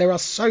columns. There are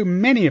so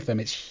many of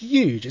them. It's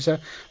huge. It's a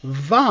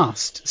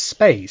vast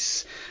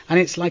space, and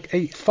it's like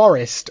a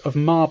forest of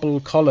marble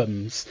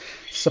columns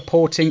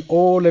supporting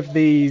all of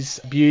these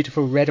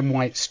beautiful red and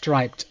white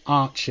striped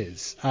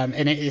arches, and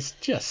it is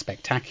just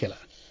spectacular.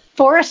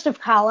 Forest of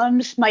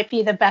columns might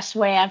be the best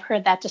way I've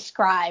heard that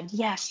described.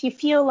 Yes, you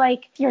feel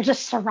like you're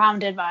just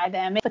surrounded by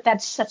them, but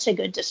that's such a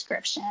good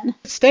description.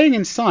 Staying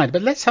inside,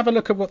 but let's have a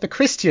look at what the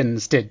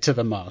Christians did to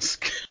the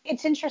mosque.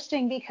 It's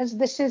interesting because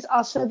this is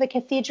also the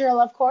Cathedral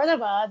of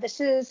Cordoba.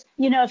 This is,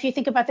 if you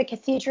think about the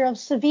Cathedral of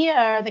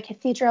Sevilla or the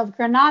Cathedral of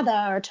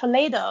Granada or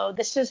Toledo,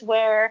 this is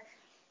where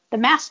the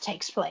Mass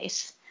takes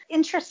place.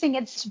 Interesting,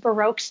 it's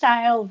Baroque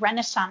style,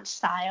 Renaissance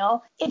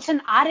style. It's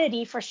an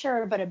oddity for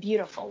sure, but a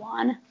beautiful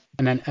one.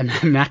 And then an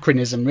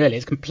anachronism, really.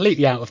 It's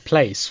completely out of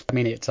place. I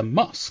mean, it's a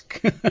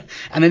mosque.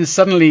 And then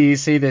suddenly you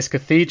see this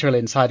cathedral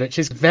inside, which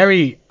is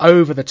very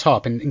over the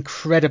top and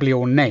incredibly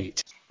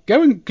ornate.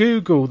 Go and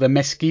Google the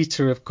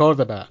Mezquita of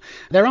Cordoba.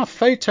 There are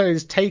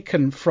photos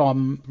taken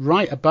from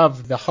right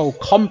above the whole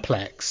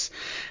complex.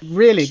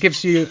 Really, it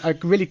gives you a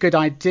really good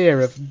idea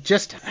of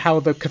just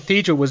how the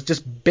cathedral was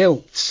just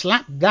built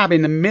slap dab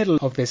in the middle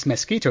of this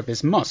Mezquita, of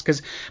this mosque,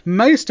 because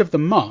most of the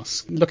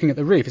mosque, looking at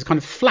the roof, is kind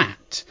of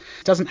flat.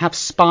 It doesn't have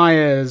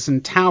spires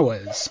and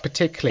towers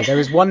particularly. There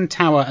is one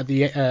tower at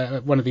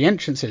the one of the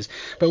entrances,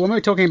 but when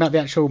we're talking about the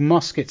actual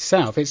mosque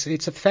itself,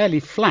 it's a fairly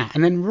flat.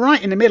 And then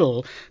right in the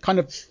middle, kind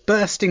of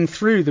bursting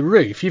through the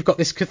roof, you've got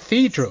this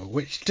cathedral,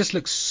 which just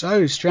looks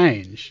so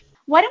strange.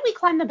 Why don't we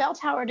climb the bell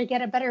tower to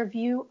get a better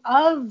view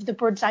of the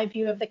bird's eye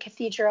view of the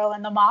cathedral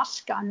and the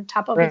mosque on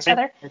top of each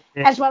other,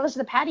 as well as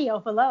the patio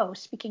below.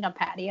 Speaking of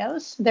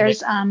patios,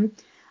 there's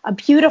a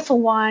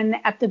beautiful one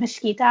at the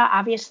Mezquita,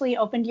 obviously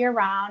opened year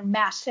round,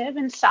 massive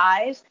in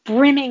size,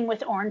 brimming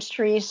with orange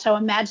trees. So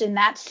imagine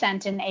that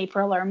scent in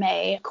April or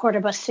May.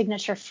 Cordoba's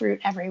signature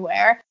fruit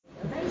everywhere.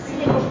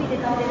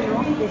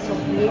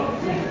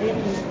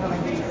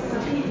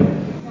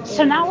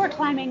 So now we're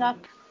climbing up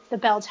the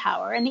bell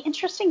tower. And the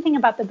interesting thing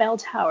about the bell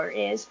tower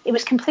is it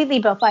was completely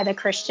built by the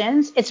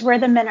Christians. It's where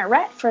the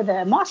minaret for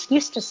the mosque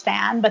used to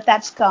stand, but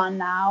that's gone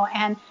now.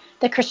 And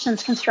the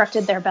Christians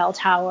constructed their bell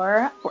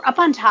tower. We're up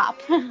on top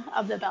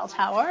of the bell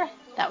tower.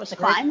 That was a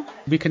climb.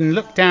 We can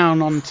look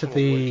down onto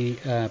the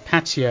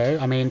patio.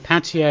 I mean,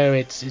 patio,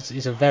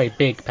 it's a very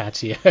big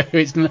patio.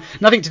 It's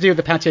nothing to do with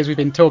the patios we've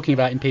been talking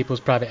about in people's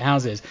private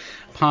houses.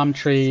 Palm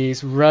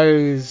trees,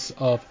 rows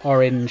of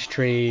orange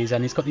trees,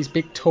 and it's got these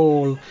big,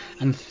 tall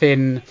and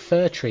thin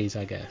fir trees,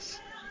 I guess.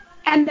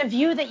 And the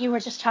view that you were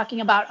just talking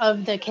about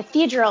of the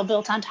cathedral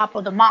built on top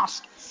of the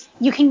mosque,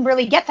 you can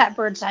really get that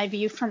bird's eye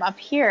view from up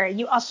here.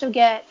 You also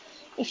get,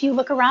 if you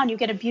look around, you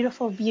get a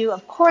beautiful view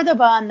of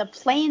Cordoba and the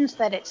plains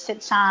that it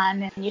sits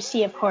on. And you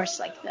see, of course,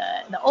 like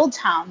the old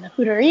town, the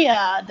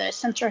Juderia, the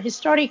Centro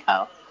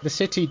Histórico. The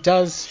city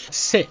does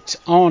sit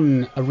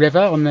on a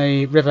river, on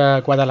the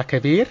river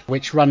Guadalquivir,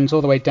 which runs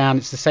all the way down.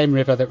 It's the same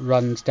river that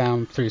runs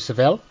down through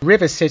Seville.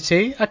 River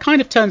City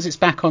kind of turns its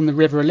back on the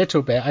river a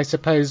little bit. I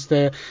suppose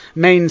the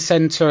main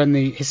centre and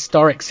the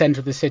historic centre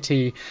of the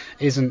city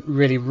isn't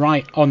really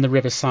right on the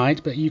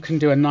riverside, but you can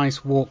do a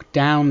nice walk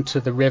down to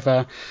the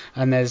river,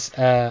 and there's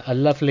a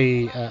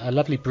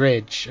lovely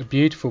bridge, a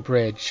beautiful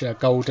bridge, a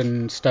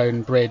golden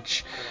stone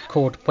bridge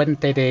called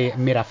Puente de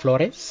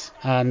Miraflores,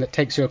 and that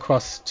takes you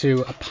across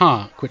to a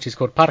park which is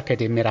called Parque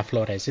de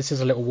Miraflores. This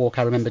is a little walk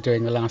I remember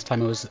doing the last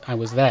time I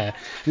was there.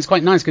 And it's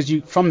quite nice because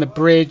from the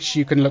bridge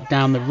you can look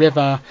down the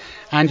river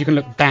and you can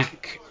look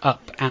back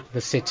up at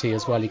the city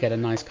as well. You get a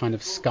nice kind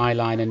of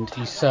skyline, and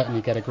you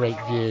certainly get a great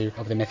view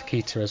of the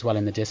Mezquita as well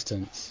in the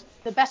distance.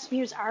 The best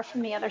views are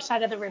from the other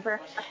side of the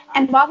river.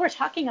 And while we're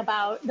talking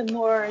about the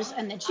Moors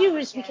and the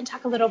Jews, we can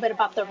talk a little bit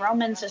about the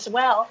Romans as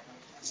well.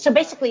 So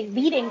basically,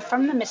 leading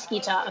from the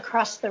Mezquita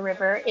across the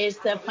river is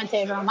the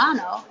Puente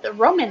Romano, the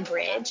Roman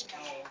bridge.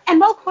 And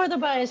while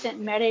Cordoba isn't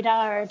Merida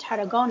or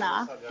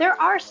Tarragona,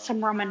 there are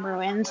some Roman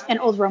ruins, an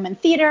old Roman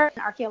theater,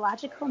 an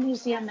archaeological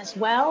museum as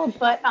well.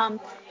 But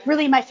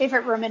really, my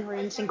favorite Roman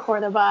ruins in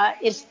Cordoba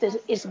is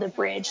the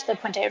bridge, the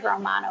Puente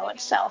Romano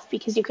itself,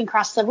 because you can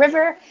cross the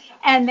river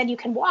and then you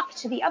can walk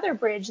to the other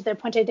bridge, the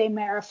Puente de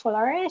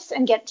Miraflores,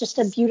 and get just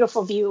a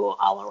beautiful view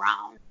all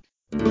around.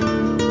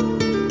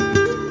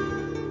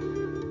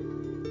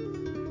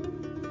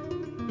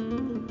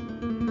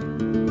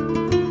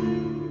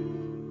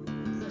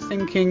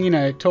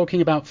 Thinking,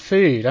 talking about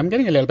food, I'm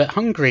getting a little bit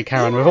hungry,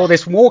 Karen, with all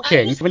this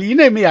walking. Well, you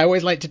know me, I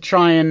always like to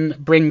try and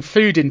bring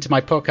food into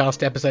my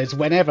podcast episodes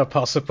whenever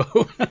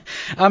possible.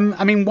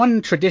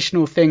 One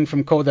traditional thing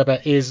from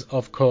Cordoba is,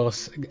 of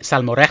course,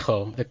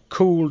 salmorejo, the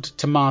cooled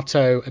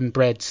tomato and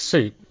bread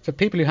soup. For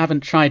people who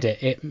haven't tried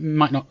it, it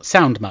might not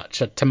sound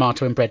much, a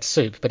tomato and bread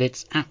soup, but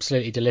it's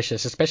absolutely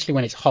delicious, especially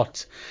when it's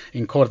hot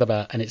in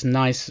Cordoba and it's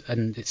nice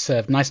and it's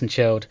served nice and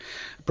chilled.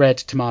 Bread,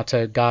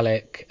 tomato,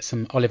 garlic,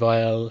 some olive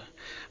oil,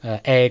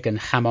 egg and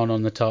jamon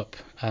on the top.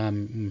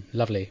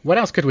 Lovely. What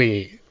else could we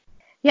eat?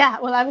 Yeah,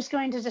 well, I was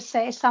going to just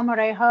say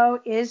salmorejo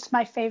is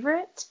my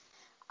favorite.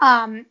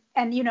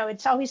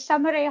 It's always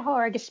salmorejo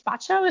or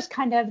gazpacho is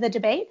kind of the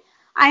debate.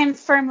 I am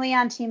firmly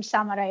on Team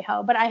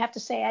Salmorejo, but I have to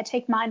say I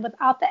take mine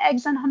without the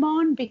eggs and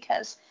jamon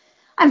because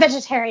I'm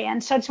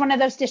vegetarian. So it's one of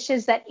those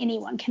dishes that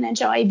anyone can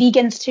enjoy,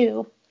 vegans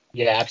too.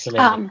 Yeah,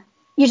 absolutely.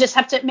 You just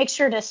have to make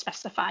sure to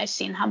specify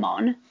sin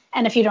jamon,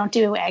 and if you don't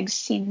do eggs,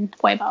 sin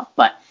huevo.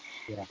 But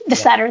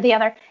that or the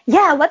other.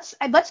 Yeah, let's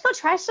go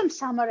try some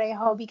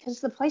salmorejo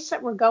because the place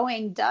that we're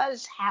going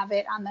does have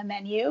it on the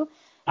menu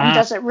and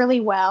does it really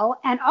well.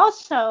 And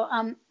also,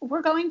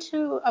 we're going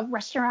to a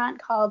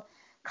restaurant called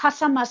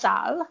Casa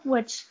Mazal,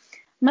 which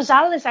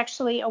Mazal is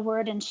actually a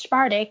word in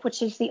Spartic,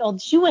 which is the old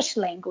Jewish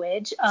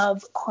language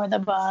of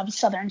Cordoba, of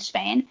southern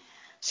Spain.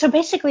 So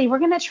basically, we're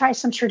going to try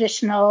some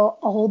traditional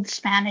old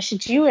Spanish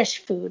Jewish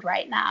food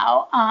right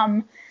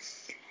now.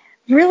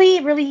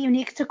 Really, really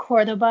unique to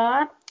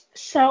Cordoba.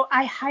 So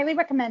I highly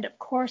recommend, of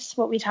course,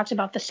 what we talked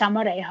about, the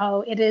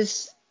salmorejo. It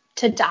is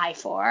to die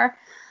for.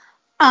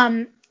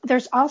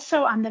 There's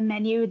also on the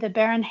menu the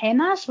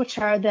berenjenas, which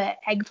are the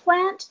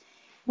eggplant,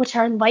 which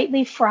are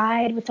lightly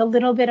fried with a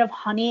little bit of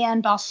honey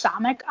and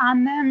balsamic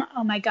on them.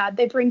 Oh my God,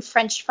 they bring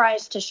French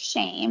fries to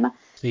shame.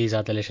 These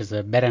are delicious.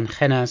 The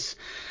berenjenas,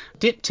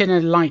 dipped in a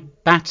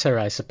light batter,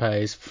 I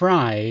suppose,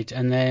 fried,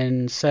 and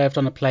then served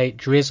on a plate,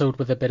 drizzled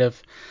with a bit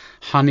of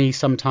honey,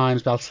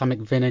 sometimes balsamic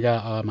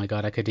vinegar. Oh my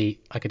God, I could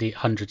eat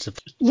hundreds of.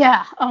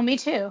 Yeah, oh, me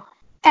too.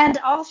 And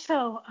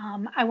also,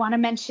 I want to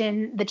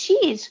mention the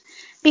cheese,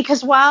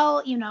 because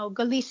while,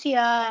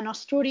 Galicia and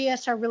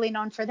Asturias are really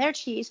known for their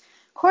cheese,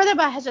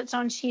 Cordoba has its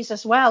own cheese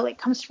as well. It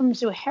comes from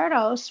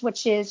Zujeros,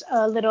 which is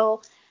a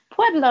little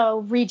pueblo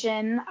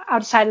region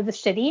outside of the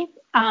city,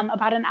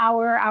 about an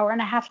hour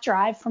and a half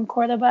drive from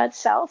Cordoba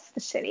itself, the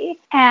city.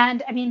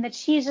 And the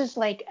cheese is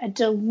like a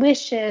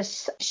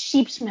delicious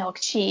sheep's milk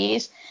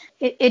cheese.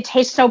 It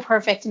tastes so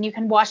perfect, and you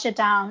can wash it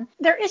down.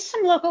 There is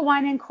some local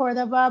wine in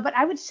Cordoba, but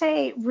I would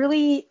say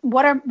really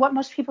what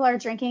most people are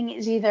drinking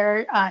is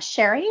either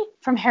sherry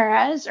from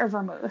Jerez or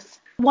vermouth.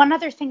 One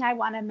other thing I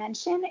want to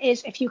mention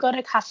is if you go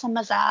to Casa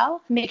Mazal,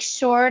 make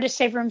sure to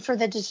save room for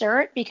the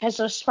dessert because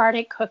those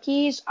Spartic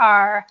cookies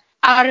are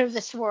out of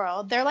this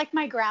world. They're like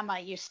my grandma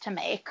used to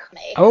make.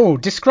 Oh,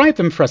 describe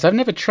them for us. I've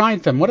never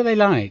tried them. What are they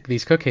like,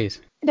 these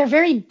cookies? They're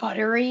very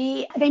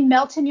buttery. They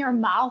melt in your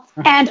mouth.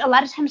 And a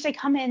lot of times they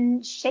come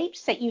in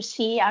shapes that you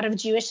see out of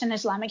Jewish and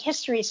Islamic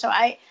history. So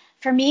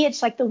for me,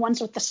 it's like the ones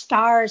with the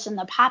stars and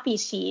the poppy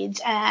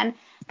seeds. And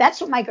that's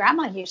what my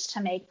grandma used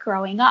to make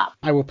growing up.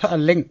 I will put a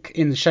link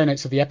in the show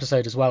notes of the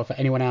episode as well for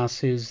anyone else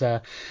who's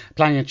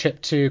planning a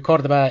trip to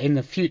Cordoba in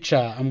the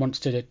future and wants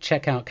to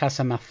check out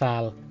Casa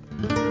Mazal.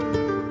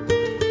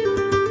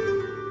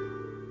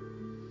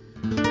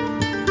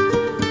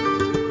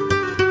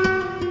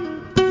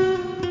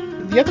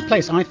 The other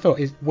place I thought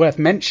is worth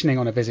mentioning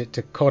on a visit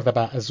to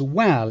Cordoba as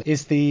well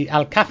is the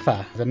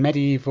Alcázar, the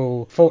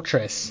medieval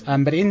fortress.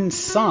 But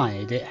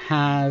inside it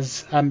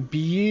has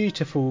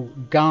beautiful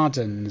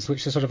gardens,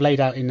 which are sort of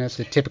laid out in a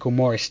sort of typical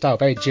Moorish style,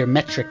 very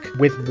geometric,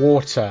 with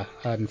water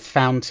and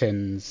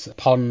fountains,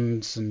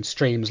 ponds and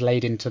streams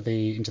laid into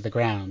the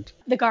ground.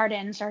 The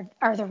gardens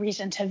are the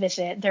reason to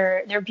visit.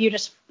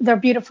 They're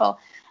beautiful.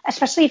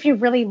 Especially if you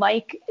really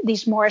like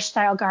these Moorish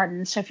style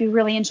gardens. So if you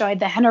really enjoyed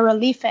the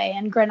Generalife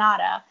in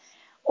Granada,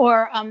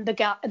 or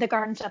the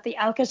gardens at the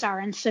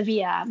Alcázar in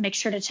Sevilla, make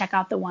sure to check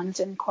out the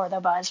ones in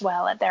Cordoba as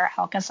well at their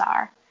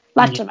Alcázar.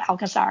 Lots of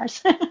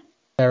Alcázars.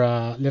 There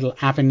are little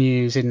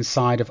avenues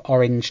inside of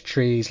orange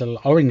trees, little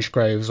orange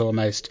groves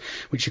almost,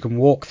 which you can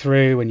walk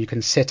through and you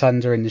can sit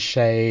under in the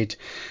shade.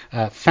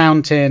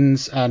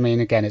 Fountains. I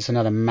mean, again, it's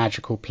another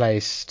magical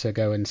place to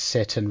go and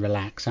sit and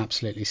relax.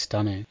 Absolutely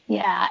stunning.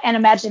 Yeah, and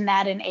imagine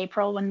that in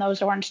April when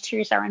those orange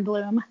trees are in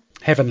bloom.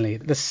 Heavenly.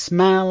 The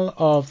smell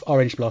of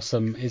orange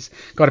blossom is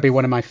got to be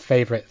one of my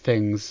favourite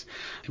things,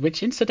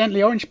 which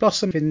incidentally, orange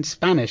blossom in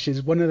Spanish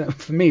is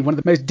for me, one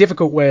of the most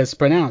difficult words to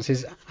pronounce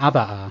is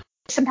abaa.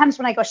 Sometimes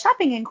when I go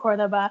shopping in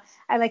Cordoba,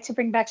 I like to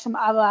bring back some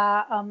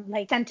abaa,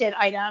 like scented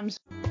items.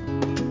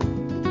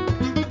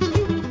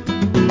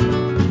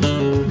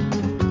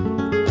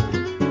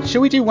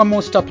 Shall we do one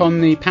more stop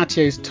on the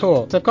patios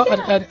tour? So I've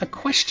got a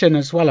question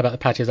as well about the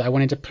patios that I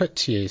wanted to put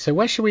to you. So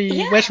where should we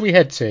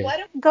head to? Why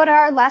don't we go to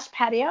our last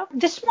patio?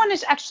 This one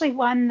is actually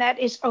one that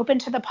is open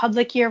to the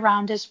public year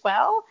round as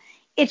well.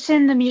 It's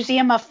in the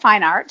Museum of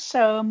Fine Arts,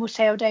 so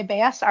Museo de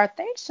Bellas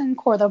Artes in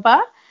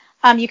Cordoba.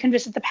 You can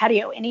visit the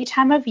patio any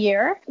time of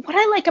year. What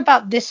I like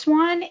about this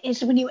one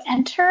is when you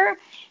enter,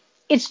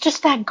 it's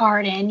just that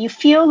garden. You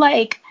feel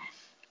like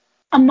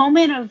a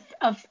moment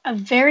of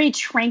very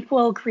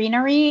tranquil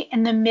greenery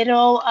in the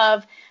middle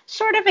of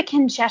sort of a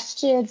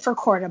congested, for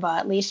Cordoba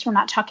at least, we're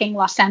not talking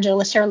Los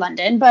Angeles or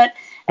London, but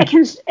a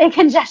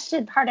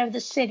congested part of the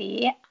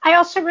city. I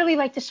also really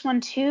like this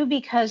one too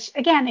because,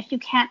 again, if you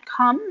can't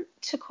come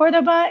to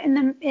Cordoba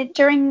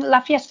during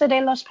La Fiesta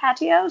de los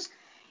Patios,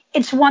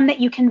 it's one that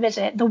you can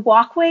visit. The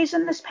walkways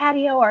in this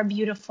patio are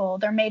beautiful.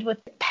 They're made with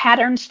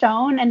patterned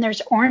stone and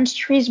there's orange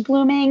trees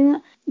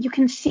blooming. You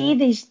can see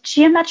these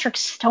geometric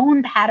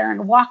stone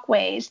patterned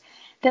walkways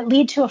that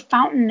lead to a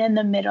fountain in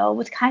the middle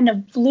with kind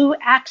of blue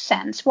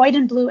accents, white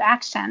and blue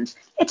accents.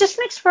 It just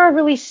makes for a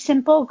really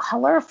simple,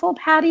 colorful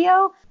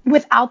patio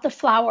without the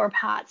flower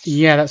pots.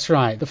 Yeah, that's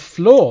right. The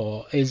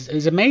floor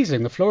is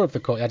amazing. The floor of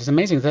the courtyard is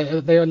amazing.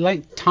 They are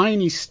like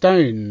tiny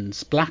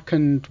stones, black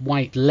and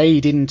white,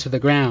 laid into the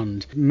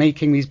ground,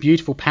 making these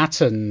beautiful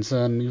patterns.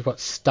 You've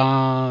got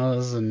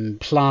stars and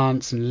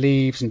plants and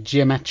leaves and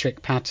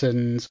geometric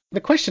patterns.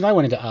 The question I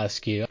wanted to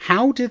ask you,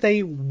 how do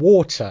they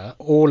water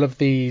all of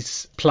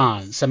these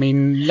plants? I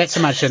mean, let's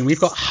imagine we've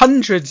got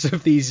hundreds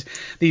of these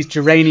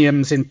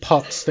geraniums in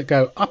pots that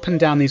go up and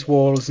down these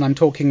walls, and I'm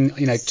talking,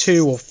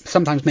 2 or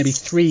sometimes maybe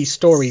 3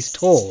 stories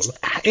tall.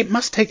 It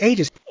must take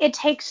ages. It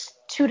takes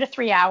 2 to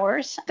 3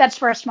 hours. That's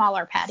for a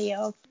smaller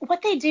patio.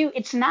 What they do,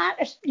 it's not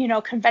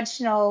a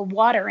conventional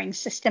watering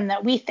system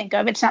that we think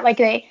of. It's not like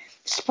they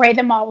spray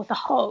them all with a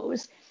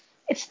hose.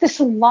 It's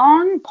this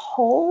long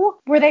pole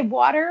where they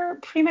water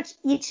pretty much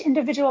each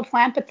individual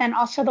plant, but then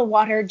also the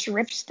water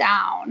drips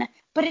down.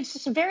 But it's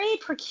this very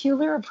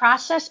peculiar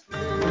process.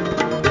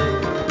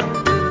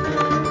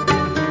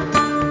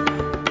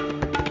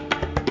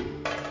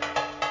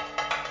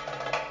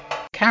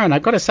 Karen,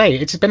 I've got to say,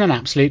 it's been an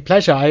absolute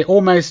pleasure. I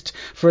almost,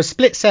 for a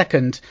split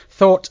second,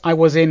 thought I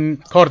was in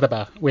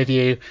Cordoba with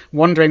you,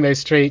 wandering those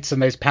streets and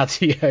those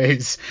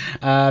patios.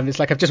 It's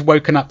like I've just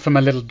woken up from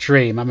a little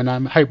dream. I mean, I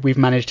hope we've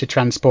managed to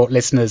transport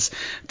listeners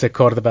to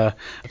Cordoba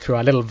through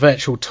our little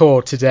virtual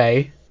tour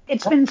today.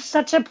 It's been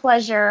such a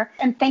pleasure,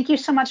 and thank you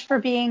so much for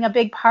being a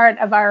big part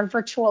of our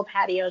virtual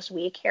patios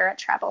week here at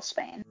Travel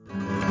Spain.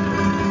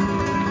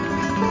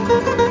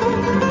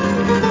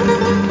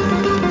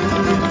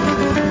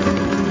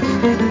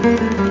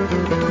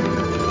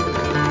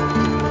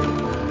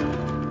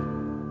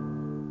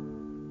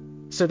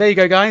 So there you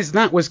go, guys.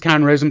 That was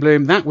Karen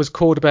Rosenblum. That was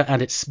Cordoba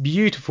and its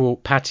beautiful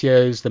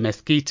patios, the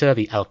Mezquita,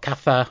 the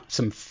Alcázar,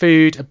 some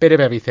food, a bit of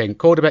everything.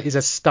 Cordoba is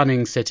a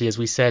stunning city, as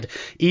we said,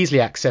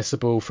 easily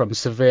accessible from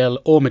Seville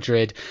or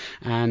Madrid.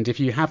 And if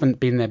you haven't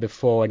been there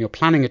before and you're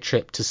planning a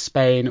trip to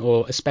Spain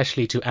or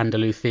especially to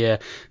Andalusia,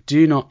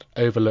 do not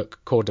overlook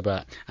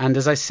Cordoba. And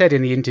as I said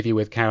in the interview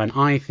with Karen,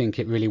 I think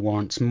it really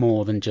warrants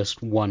more than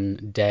just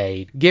one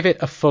day. Give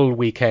it a full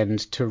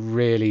weekend to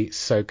really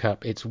soak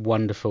up its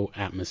wonderful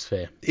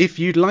atmosphere. If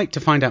you'd like to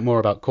find out more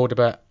about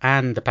Cordoba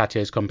and the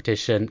Patios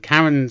competition,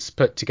 Karen's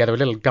put together a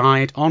little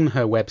guide on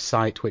her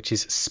website, which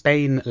is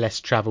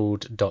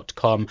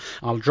spainlesstravelled.com.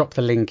 I'll drop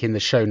the link in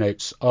the show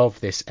notes of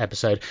this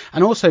episode.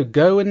 And also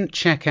go and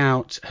check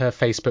out her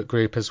Facebook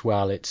group as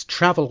well. It's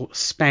Travel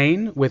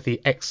Spain with the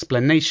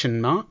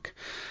exclamation mark.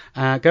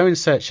 Go and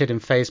search it in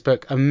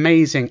Facebook.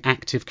 Amazing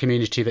active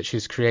community that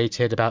she's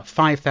created, about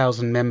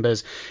 5,000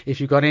 members.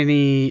 If you've got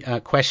any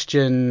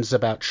questions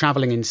about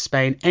traveling in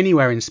Spain,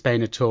 anywhere in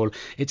Spain at all,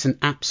 it's an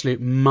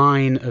absolute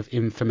mine of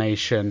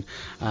information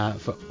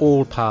for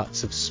all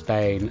parts of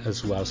Spain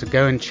as well. So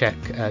go and check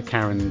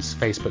Karen's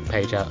Facebook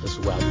page out as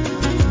well.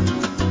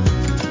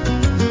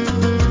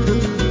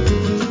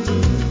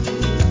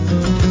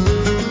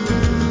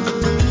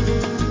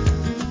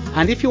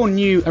 And if you're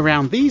new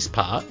around these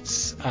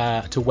parts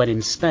to When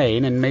in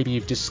Spain, and maybe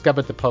you've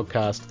discovered the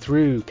podcast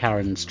through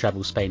Karen's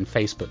Travel Spain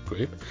Facebook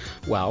group,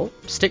 well,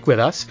 stick with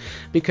us,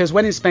 because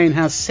When in Spain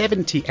has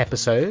 70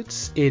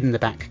 episodes in the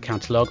back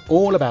catalogue,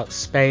 all about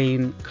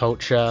Spain,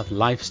 culture,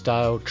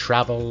 lifestyle,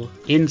 travel,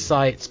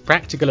 insights,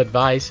 practical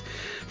advice,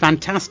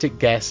 fantastic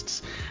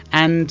guests,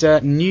 and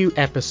new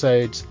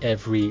episodes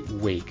every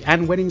week.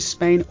 And When in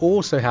Spain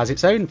also has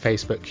its own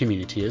Facebook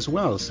community as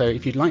well. So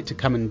if you'd like to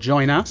come and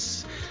join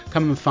us,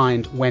 come and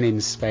find When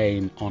in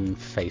Spain on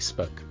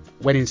Facebook.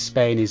 When in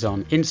Spain is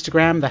on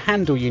Instagram. The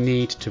handle you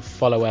need to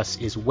follow us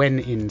is When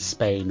in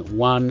Spain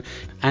 1.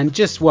 And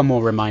just one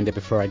more reminder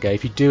before I go,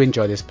 if you do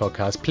enjoy this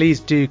podcast, please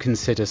do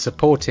consider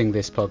supporting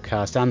this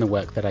podcast and the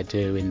work that I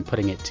do in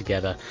putting it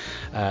together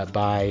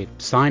by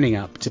signing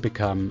up to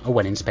become a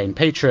When in Spain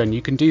patron.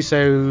 You can do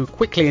so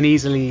quickly and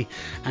easily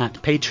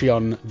at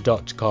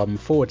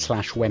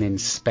patreon.com/When in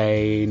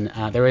Spain.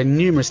 There are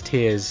numerous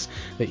tiers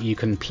that you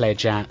can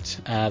pledge at.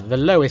 The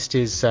lowest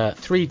is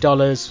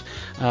 $3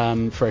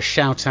 for a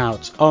shout out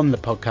on the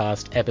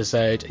podcast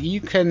episode. You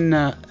can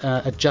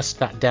adjust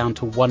that down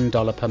to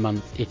 $1 per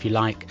month if you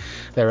like.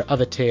 There are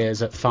other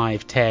tiers at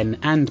 $5, $10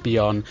 and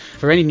beyond.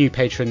 For any new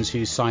patrons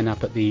who sign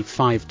up at the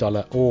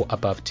 $5 or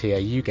above tier,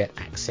 you get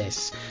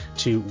access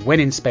to When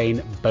in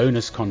Spain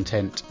bonus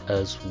content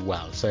as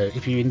well. So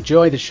if you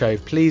enjoy the show,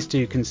 please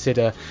do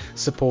consider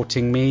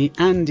supporting me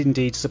and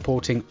indeed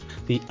supporting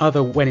the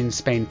other When in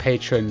Spain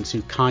patrons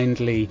who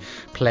kindly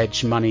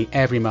pledge money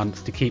every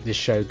month to keep this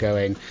show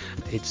going.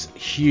 It's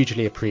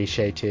hugely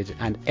appreciated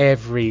and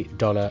every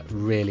dollar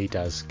really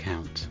does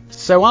count.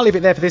 So I'll leave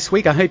it there for this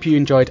week. I hope you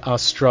enjoyed our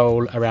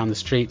stroll around the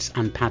streets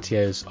and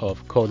patios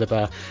of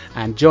Cordoba,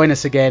 and join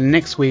us again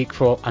next week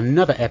for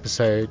another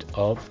episode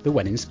of the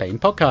When in Spain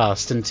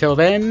podcast. Until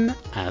then,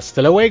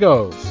 hasta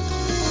luego.